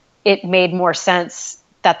 It made more sense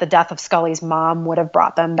that the death of Scully's mom would have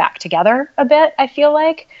brought them back together a bit, I feel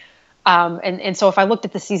like. And so if I looked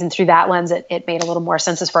at the season through that lens, it made a little more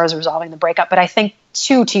sense as far as resolving the breakup. But I think,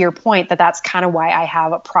 too, to your point, that's kind of why I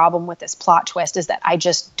have a problem with this plot twist, is that I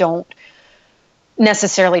just don't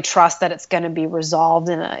necessarily trust that it's going to be resolved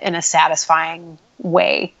in a satisfying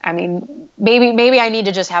way. I mean, maybe I need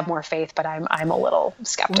to just have more faith, but I'm a little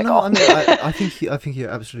skeptical. Well, no, I mean, I think you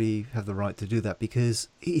absolutely have the right to do that, because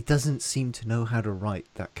he doesn't seem to know how to write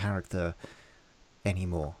that character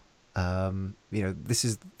anymore. This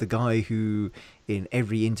is the guy who, in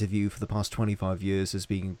every interview for the past 25 years, has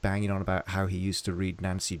been banging on about how he used to read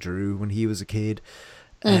Nancy Drew when he was a kid.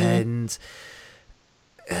 And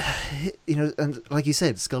and like you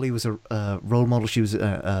said, Scully was a role model. She was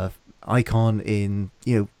a icon in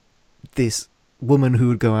this woman who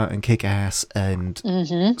would go out and kick ass and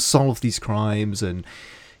solve these crimes and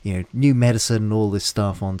new medicine and all this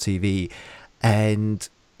stuff on TV. And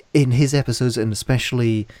in his episodes, and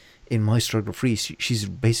especially in My Struggle Free, she's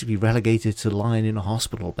basically relegated to lying in a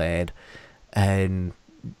hospital bed and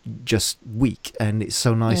just weak. And it's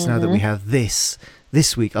so nice now that we have this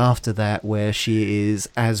week after that, where she is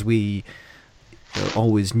as we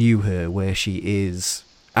always knew her, where she is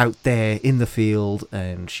out there in the field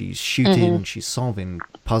and she's shooting, she's solving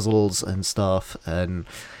puzzles and stuff, and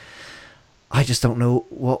I just don't know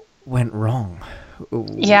what went wrong.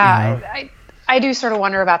 I do sort of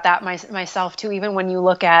wonder about that myself too, even when you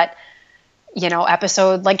look at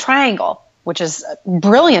episode like Triangle, which is a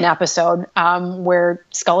brilliant episode, where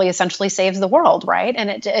Scully essentially saves the world, right? And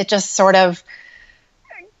it just sort of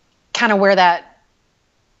kind of where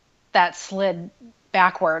that slid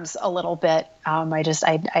backwards a little bit.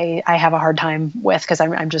 I have a hard time with, because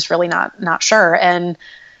I'm just really not sure. And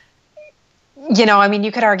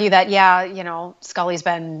you could argue that Scully's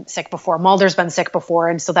been sick before, Mulder's been sick before,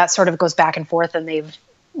 and so that sort of goes back and forth. And they've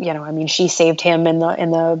she saved him in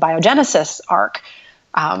the biogenesis arc,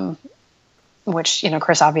 which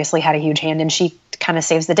Chris obviously had a huge hand, and she kind of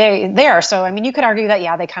saves the day there. So you could argue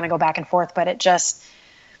that they kind of go back and forth, but it just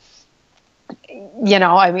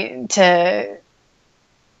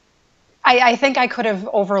I think I could have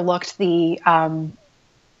overlooked the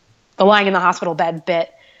lying in the hospital bed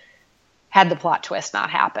bit had the plot twist not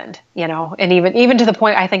happened, and even to the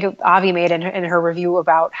point I think Avi made in her review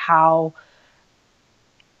about how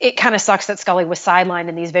it kind of sucks that Scully was sidelined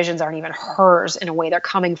and these visions aren't even hers in a way. They're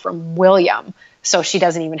coming from William, so she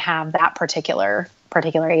doesn't even have that particular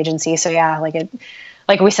agency. So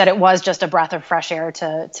like we said, it was just a breath of fresh air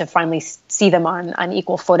to finally see them on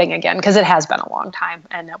equal footing again, because it has been a long time,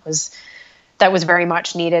 and that was very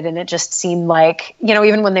much needed. And it just seemed like,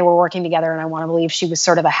 even when they were working together, and I want to believe she was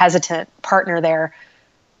sort of a hesitant partner there.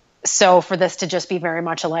 So for this to just be very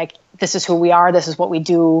much like, this is who we are, this is what we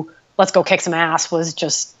do, let's go kick some ass, was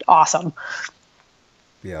just awesome.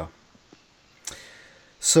 Yeah.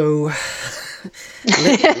 So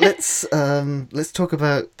let's talk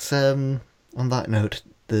about, on that note,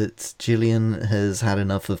 that Gillian has had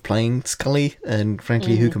enough of playing Scully, and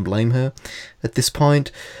frankly, who can blame her at this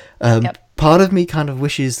point? Part of me kind of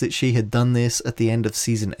wishes that she had done this at the end of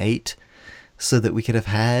season 8, so that we could have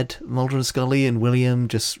had Mulder and Scully and William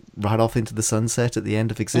just ride off into the sunset at the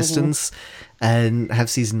end of existence, and have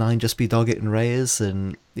season 9 just be Doggett and Reyes,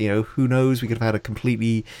 and who knows, we could have had a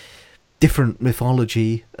completely different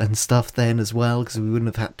mythology and stuff then as well, because we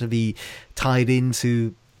wouldn't have had to be tied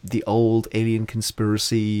into the old alien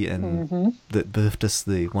conspiracy and that birthed us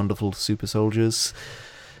the wonderful super soldiers.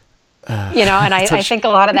 And I think a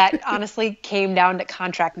lot of that honestly came down to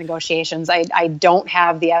contract negotiations. I don't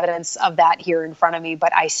have the evidence of that here in front of me,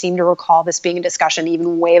 but I seem to recall this being a discussion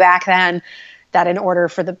even way back then, that in order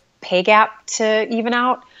for the pay gap to even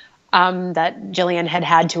out, that Gillian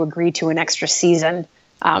had to agree to an extra season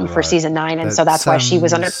for season 9, and so that's why she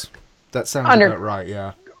was under. That sounds about right,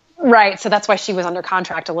 yeah. Right, so that's why she was under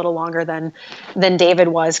contract a little longer than David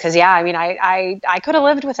was, because I could have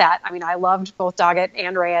lived with that. I loved both Doggett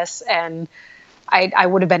and Reyes, and I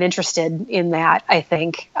would have been interested in that. I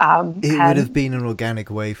think it would have been an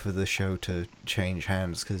organic way for the show to change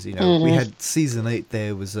hands, because we had season 8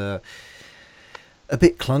 there was a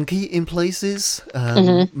bit clunky in places,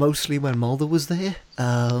 mostly when Mulder was there.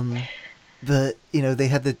 But they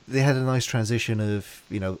had a nice transition of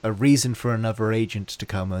a reason for another agent to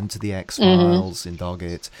come into the X-Files in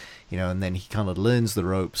Doggett, and then he kind of learns the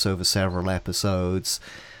ropes over several episodes.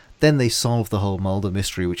 Then they solve the whole Mulder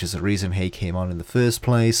mystery, which is the reason he came on in the first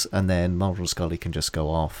place, and then Mulder and Scully can just go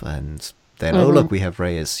off, and then oh look, we have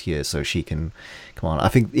Reyes here, so she can come on. I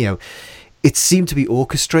think it seemed to be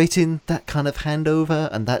orchestrating that kind of handover,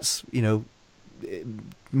 and that's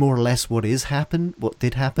more or less what did happen.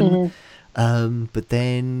 But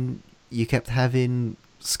then you kept having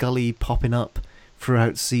Scully popping up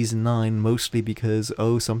throughout season 9, mostly because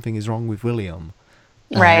something is wrong with William,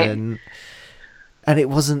 right? And it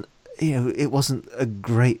wasn't a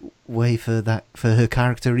great way for her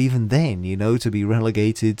character even then, to be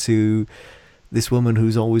relegated to this woman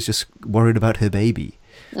who's always just worried about her baby.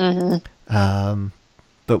 But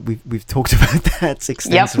but we've talked about that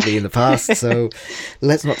extensively in the past, so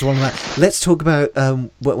let's not dwell on that. Let's talk about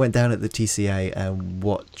what went down at the TCA and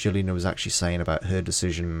what Jelena was actually saying about her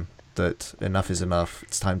decision that enough is enough,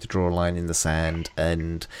 it's time to draw a line in the sand,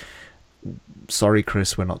 and sorry,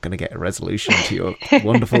 Chris, we're not going to get a resolution to your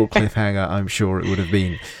wonderful cliffhanger I'm sure it would have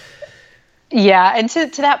been. Yeah, and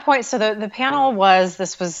to that point, so the panel was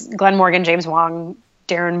Glenn Morgan, James Wong,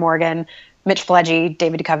 Darren Morgan, Mitch Pileggi,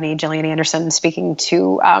 David Duchovny, Gillian Anderson speaking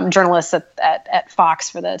to journalists at Fox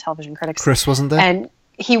for the Television Critics. Chris wasn't there? And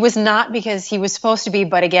he was not, because he was supposed to be,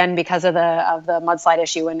 but again, because of the mudslide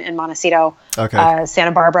issue in Montecito,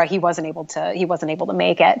 Santa Barbara, he wasn't able to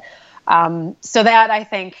make it. So that, I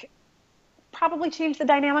think, probably changed the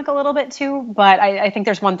dynamic a little bit too. But I think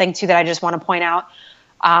there's one thing too that I just want to point out.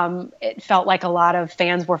 It felt like a lot of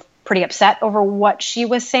fans were pretty upset over what she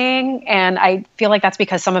was saying, and I feel like that's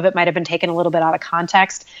because some of it might have been taken a little bit out of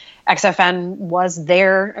context. XFN was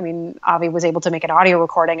there. I mean, Avi was able to make an audio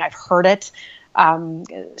recording. I've heard it.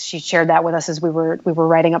 She shared that with us as we were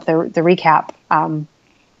writing up the recap, and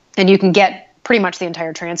you can get pretty much the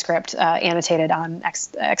entire transcript annotated on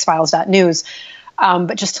xfiles.news.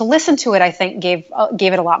 But just to listen to it, I think gave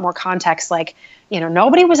it a lot more context. Like,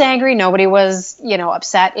 nobody was angry, nobody was,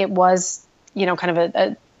 upset. It was, kind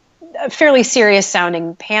of a fairly serious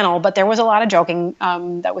sounding panel, but there was a lot of joking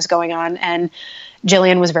that was going on, and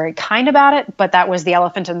Gillian was very kind about it. But that was the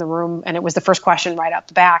elephant in the room, and it was the first question right up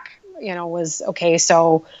the back. Was, okay,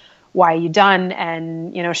 so why are you done?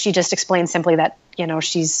 And she just explained simply that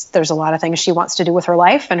there's a lot of things she wants to do with her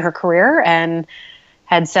life and her career, and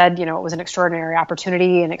had said, it was an extraordinary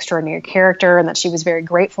opportunity, an extraordinary character, and that she was very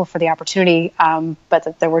grateful for the opportunity, but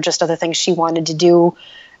that there were just other things she wanted to do,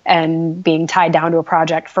 and being tied down to a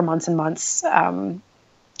project for months and months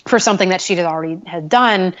for something that she had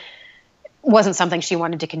done wasn't something she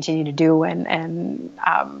wanted to continue to do. And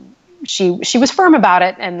she was firm about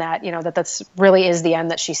it, and that, that's really is the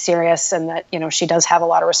end, that she's serious, and that, she does have a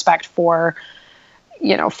lot of respect for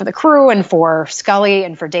for the crew and for Scully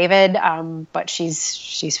and for David, but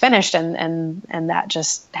she's finished, and that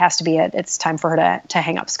just has to be it. It's time for her to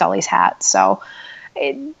hang up Scully's hat. So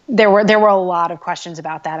there were a lot of questions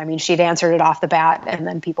about that. I mean, she'd answered it off the bat, and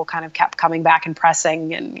then people kind of kept coming back and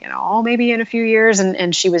pressing, and maybe in a few years,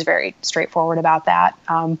 and she was very straightforward about that,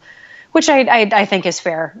 which I think is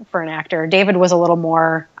fair for an actor. David was a little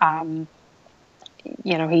more,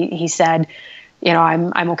 he said,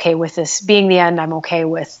 I'm okay with this being the end. I'm okay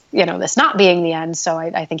with, this not being the end. So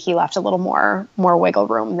I think he left a little more wiggle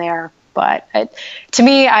room there. But to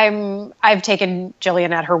me, I've taken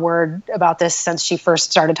Gillian at her word about this since she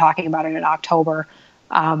first started talking about it in October,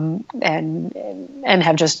 and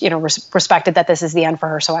have just, respected that this is the end for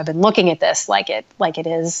her. So I've been looking at this like it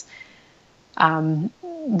is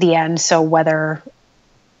the end. So whether,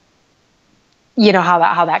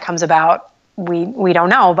 how that comes about, we don't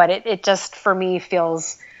know, but it just, for me,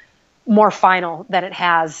 feels more final than it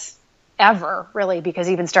has ever, really, because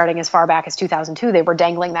even starting as far back as 2002, they were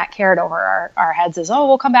dangling that carrot over our heads as,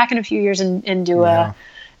 we'll come back in a few years and do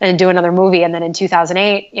another movie. And then in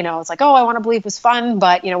 2008, it's like, I Want to Believe was fun,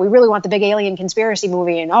 but we really want the big alien conspiracy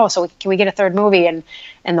movie, and so can we get a third movie? And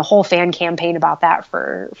the whole fan campaign about that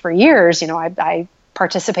for years. I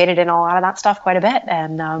participated in a lot of that stuff quite a bit,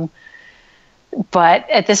 and but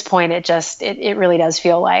at this point, it really does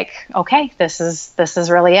feel like, okay, this is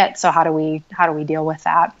really it. So how do we deal with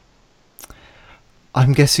that?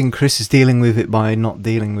 I'm guessing Chris is dealing with it by not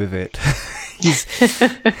dealing with it.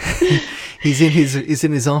 he's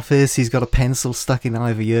in his office. He's got a pencil stuck in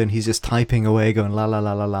either ear, and he's just typing away, going la la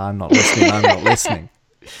la la la. I'm not listening. I'm not listening.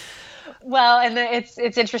 Well, and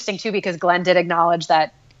it's interesting too, because Glenn did acknowledge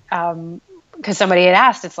that, because somebody had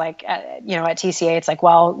asked. It's like at TCA, it's like,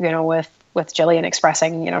 well, with Gillian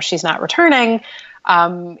expressing, she's not returning.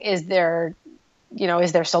 Is there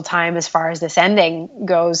still time as far as this ending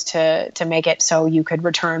goes to make it so you could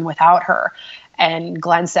return without her? And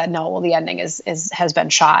Glenn said, no, well, the ending has been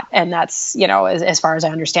shot. And that's, as far as I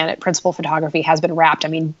understand it, principal photography has been wrapped. I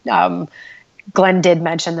mean, Glenn did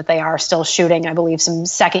mention that they are still shooting, I believe, some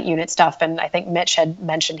second unit stuff. And I think Mitch had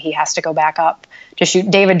mentioned he has to go back up to shoot.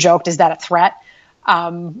 David joked, is that a threat?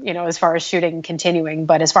 As far as shooting continuing,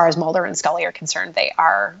 but as far as Mulder and Scully are concerned,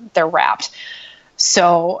 they're wrapped.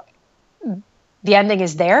 So the ending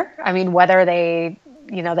is there. I mean, whether they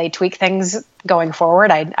tweak things going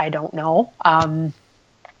forward, I don't know.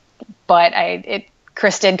 But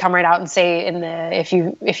Chris did come right out and say if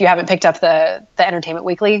you haven't picked up the Entertainment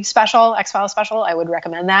Weekly special, X-Files special, I would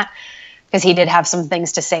recommend that, because he did have some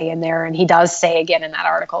things to say in there, and he does say again in that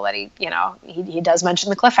article that he does mention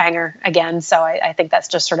the cliffhanger again. So I think that's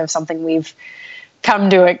just sort of something we've come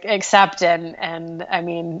to accept. And I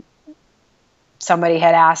mean, somebody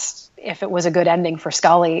had asked if it was a good ending for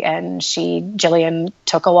Scully, and Gillian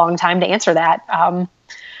took a long time to answer that.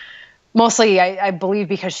 Mostly, I believe,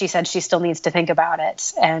 because she said she still needs to think about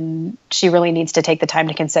it, and she really needs to take the time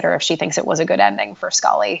to consider if she thinks it was a good ending for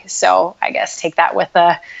Scully. So I guess take that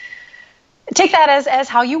as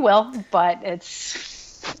how you will, but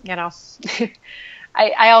it's,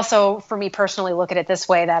 I also, for me personally, look at it this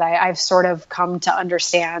way, that I've sort of come to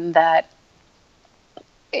understand that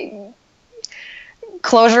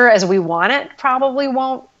closure as we want it probably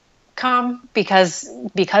won't come because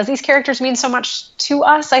these characters mean so much to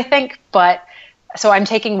us, I think. But so I'm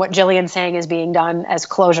taking what Gillian's saying is being done as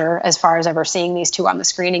closure as far as ever seeing these two on the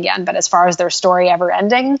screen again. But as far as their story ever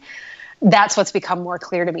ending, that's what's become more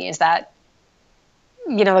clear to me, is that,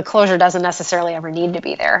 the closure doesn't necessarily ever need to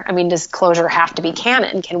be there. I mean, does closure have to be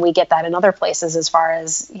canon? Can we get that in other places, as far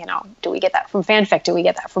as, do we get that from fanfic? Do we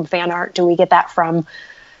get that from fan art? Do we get that from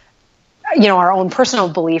our own personal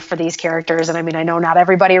belief for these characters? And I mean, I know not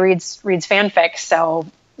everybody reads fanfic, so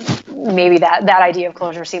maybe that idea of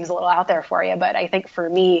closure seems a little out there for you. But I think for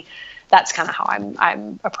me, that's kind of how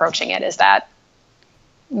I'm approaching it, is that,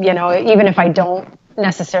 even if I don't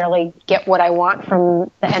necessarily get what I want from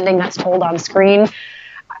the ending that's told on screen,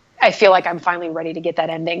 I feel like I'm finally ready to get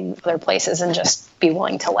that ending other places and just be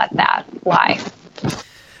willing to let that lie.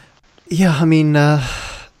 Yeah, I mean,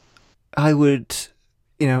 I would...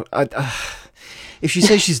 if she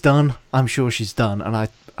says she's done, I'm sure she's done, and I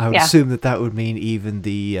would assume that would mean even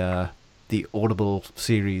the Audible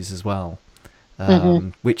series as well.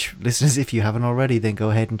 Which, listeners, if you haven't already, then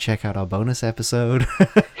go ahead and check out our bonus episode.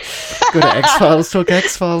 Go to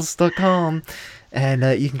xfiles.com,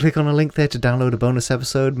 and you can click on a link there to download a bonus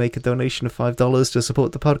episode, make a donation of $5 to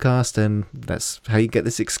support the podcast, and that's how you get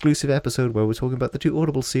this exclusive episode where we're talking about the two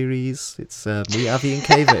Audible series. It's me, Avi, and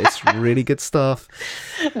Kava. It's really good stuff.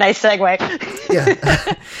 Nice segue. Yeah.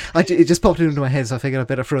 It just popped into my head, so I figured I'd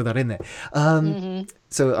better throw that in there.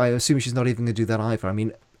 So I assume she's not even going to do that either. I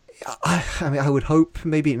mean, I would hope,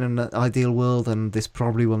 maybe in an ideal world, and this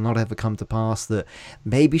probably will not ever come to pass, that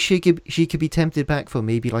maybe she could be tempted back for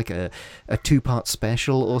maybe like a 2-part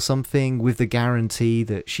special or something, with the guarantee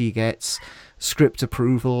that she gets script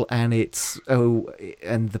approval, and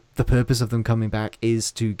the purpose of them coming back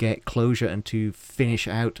is to get closure and to finish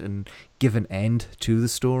out and give an end to the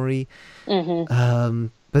story.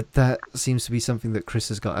 But that seems to be something that Chris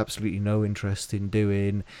has got absolutely no interest in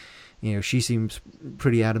doing. She seems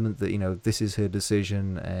pretty adamant that, this is her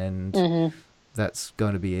decision, and that's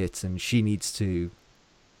going to be it. And she needs to,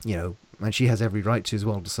 and she has every right to as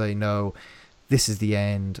well, to say, no, this is the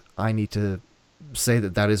end. I need to say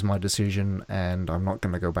that is my decision, and I'm not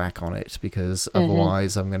going to go back on it, because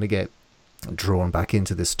otherwise I'm going to get drawn back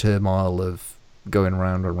into this turmoil of going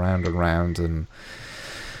round and round and round, and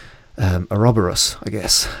Ouroboros, I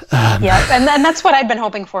guess. Yeah, and that's what I'd been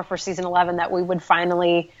hoping for season 11, that we would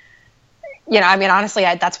finally... I mean, honestly,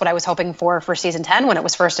 that's what I was hoping for season 10 when it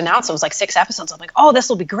was first announced. It was like 6 episodes. I'm like, oh, this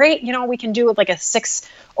will be great. We can do like a 6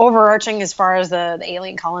 overarching as far as the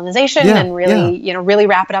alien colonization, and really, really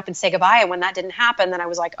wrap it up and say goodbye. And when that didn't happen, then I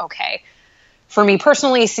was like, okay, for me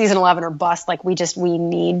personally, season 11 or bust. Like we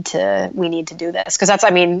need to do this, because that's, I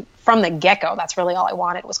mean, from the get-go, that's really all I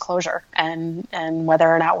wanted was closure, and whether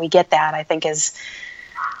or not we get that, I think is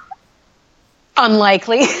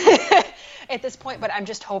unlikely at this point, but I'm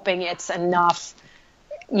just hoping it's enough,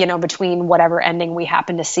 between whatever ending we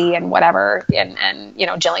happen to see and whatever, and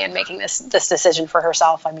Gillian making this decision for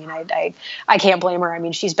herself. I mean, I can't blame her. I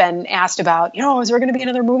mean, she's been asked about, is there going to be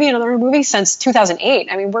another movie since 2008.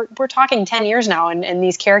 I mean, we're talking 10 years now, and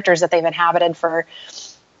these characters that they've inhabited for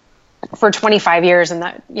 25 years, and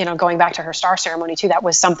that, going back to her star ceremony too, that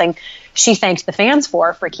was something she thanked the fans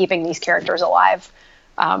for keeping these characters alive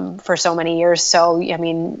for so many years. So, I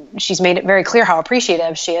mean, she's made it very clear how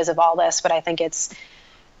appreciative she is of all this, but I think it's,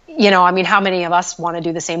 I mean, how many of us want to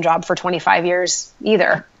do the same job for 25 years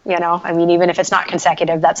either? I mean, even if it's not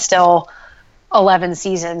consecutive, that's still 11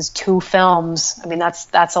 seasons, 2 films. I mean,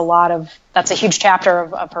 that's a huge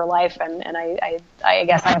chapter of her life. And I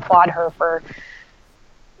guess I applaud her for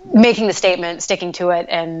making the statement, sticking to it,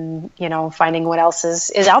 and, finding what else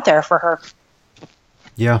is out there for her.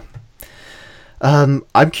 Yeah.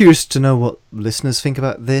 I'm curious to know what listeners think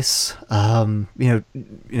about this.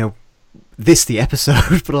 This the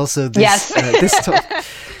episode, but also this. Yes. This topic.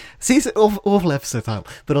 See, it's an awful episode title,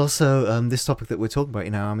 but also this topic that we're talking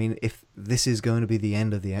about. I mean, if this is going to be the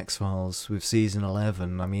end of the X-Files with season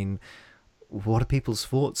 11, I mean, what are people's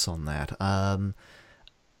thoughts on that?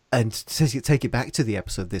 And to take it back to the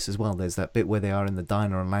episode, this as well, there's that bit where they are in the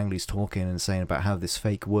diner and Langley's talking and saying about how this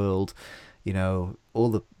fake world, you know, all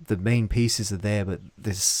the main pieces are there, but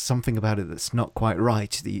there's something about it that's not quite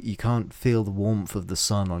right. You can't feel the warmth of the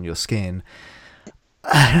sun on your skin.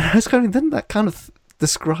 And I was going, doesn't that kind of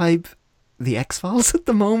describe the X-Files at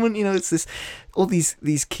the moment? You know, it's this, all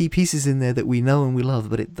these key pieces in there that we know and we love,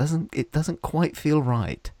 but it doesn't quite feel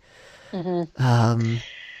right. Mm-hmm.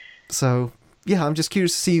 So yeah, I'm just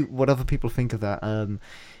curious to see what other people think of that.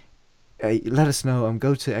 Let us know.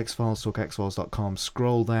 Go to xfiles.com,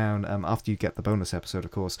 scroll down, after you get the bonus episode,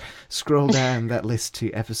 of course, scroll down that list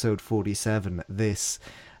to episode 47, this,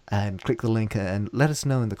 and click the link and let us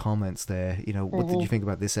know in the comments there, you know, what did you think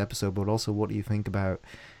about this episode, but also what do you think about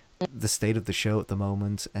the state of the show at the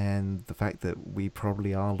moment, and the fact that we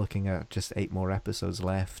probably are looking at just 8 more episodes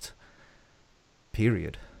left,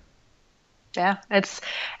 period. Yeah, it's,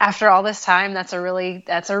 after all this time, that's a really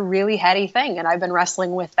heady thing, and I've been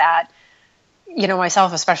wrestling with that, you know,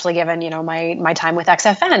 myself, especially given, you know, my time with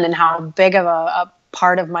XFN and how big of a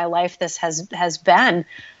part of my life this has been,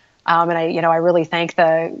 and I really thank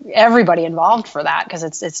everybody involved for that, because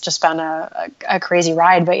it's just been a crazy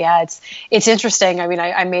ride. But yeah, it's interesting. I mean,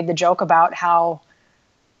 I made the joke about how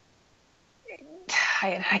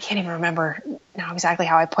I can't even remember now exactly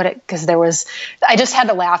how I put it, because I just had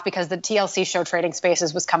to laugh because the TLC show Trading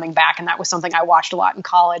Spaces was coming back, and that was something I watched a lot in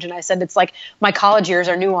college. And I said, it's like my college years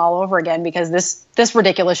are new all over again, because this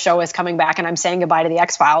ridiculous show is coming back, and I'm saying goodbye to the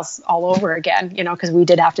X-Files all over again, you know, because we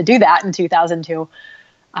did have to do that in 2002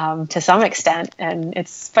 to some extent.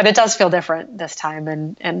 But it does feel different this time.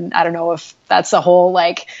 And I don't know if that's the whole,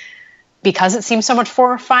 like, because it seems so much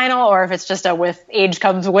more final, or if it's just a with age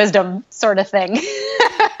comes wisdom sort of thing.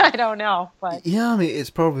 I don't know. But yeah, I mean,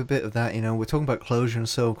 it's probably a bit of that, you know, we're talking about closure, and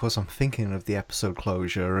so of course I'm thinking of the episode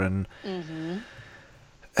closure, and you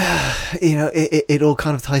know, it all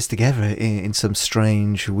kind of ties together in some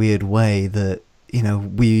strange, weird way that, you know,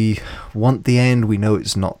 we want the end, we know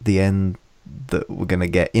it's not the end that we're going to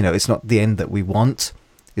get, you know, it's not the end that we want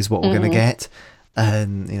is what we're going to get.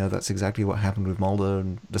 And, you know, that's exactly what happened with Mulder,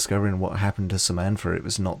 and discovering what happened to Samantha. It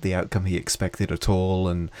was not the outcome he expected at all,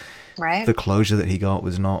 and the closure that he got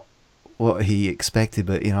was not what he expected.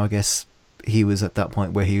 But, you know, I guess he was at that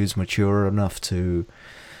point where he was mature enough to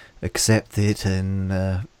accept it,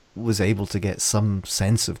 and was able to get some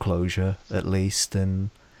sense of closure, at least. And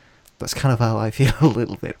that's kind of how I feel a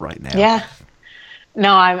little bit right now. Yeah.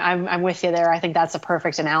 No, I'm with you there. I think that's a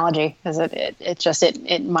perfect analogy, because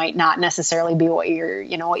it might not necessarily be what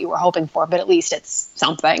you were hoping for, but at least it's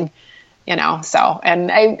something, you know. So, and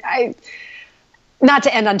I not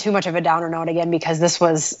to end on too much of a downer note again, because this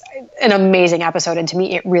was an amazing episode, and to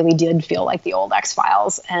me it really did feel like the old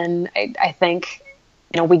X-Files, and I think,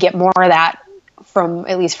 you know, we get more of that from,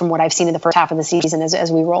 at least from what I've seen in the first half of the season as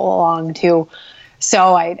we roll along too.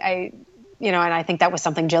 So you know, and I think that was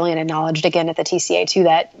something Jillian acknowledged again at the TCA too,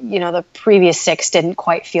 that, you know, the previous 6 didn't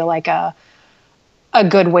quite feel like a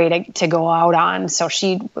good way to go out on. So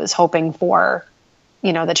she was hoping for,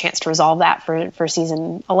 you know, the chance to resolve that for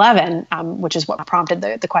season 11, which is what prompted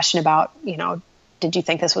the question about, you know, did you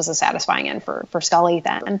think this was a satisfying end for Scully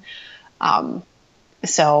then?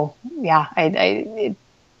 So yeah, I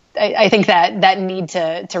think that need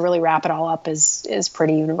to really wrap it all up is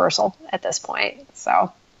pretty universal at this point.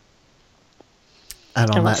 So. And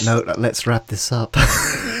on that note, let's wrap this up.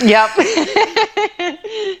 Yep.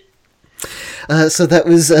 So that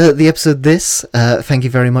was the episode this. Thank you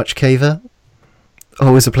very much, Kava.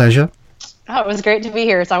 Always a pleasure. Oh, it was great to be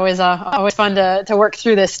here. It's always fun to work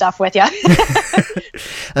through this stuff with you.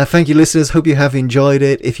 Thank you, listeners. Hope you have enjoyed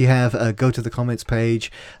it. If you have, go to the comments page.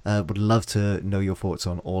 Would love to know your thoughts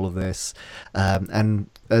on all of this. And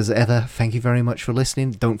as ever, thank you very much for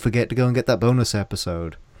listening. Don't forget to go and get that bonus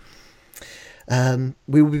episode.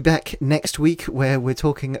 We will be back next week, where we're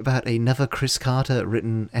talking about another Chris Carter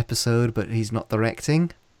written episode, but he's not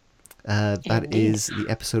directing. That is the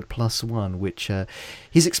episode +1, which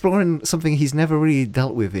he's exploring something he's never really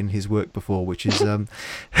dealt with in his work before, which is the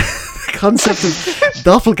concept of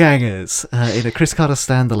doppelgangers in a Chris Carter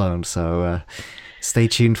standalone. So stay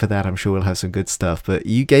tuned for that. I'm sure we'll have some good stuff. But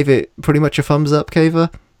you gave it pretty much a thumbs up,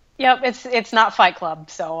 Kava? Yep, it's not Fight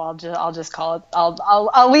Club, so I'll just call it.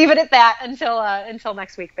 I'll leave it at that until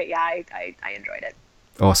next week. But yeah, I enjoyed it.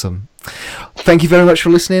 Awesome. Thank you very much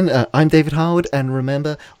for listening. I'm David Howard, and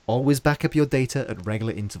remember, always back up your data at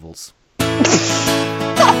regular intervals.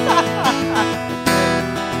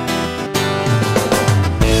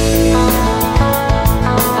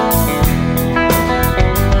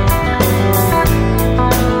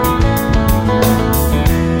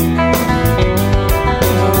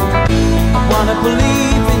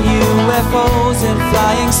 and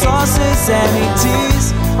flying saucers and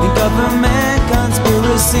ETs and government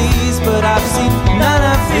conspiracies, but I've seen none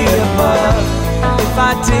of the above. If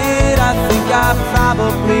I did, I think I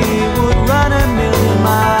probably would run 1,000,000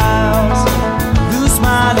 miles, lose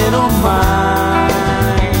my little mind.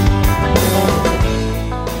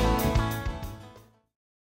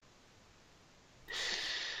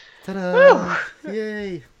 Ta-da!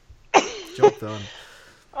 Yay! Job done.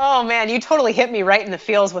 Oh man, you totally hit me right in the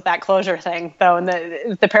feels with that closure thing, though, and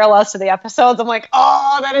the parallels to the episodes. I'm like,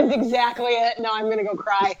 oh, that is exactly it. Now I'm gonna go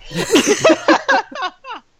cry.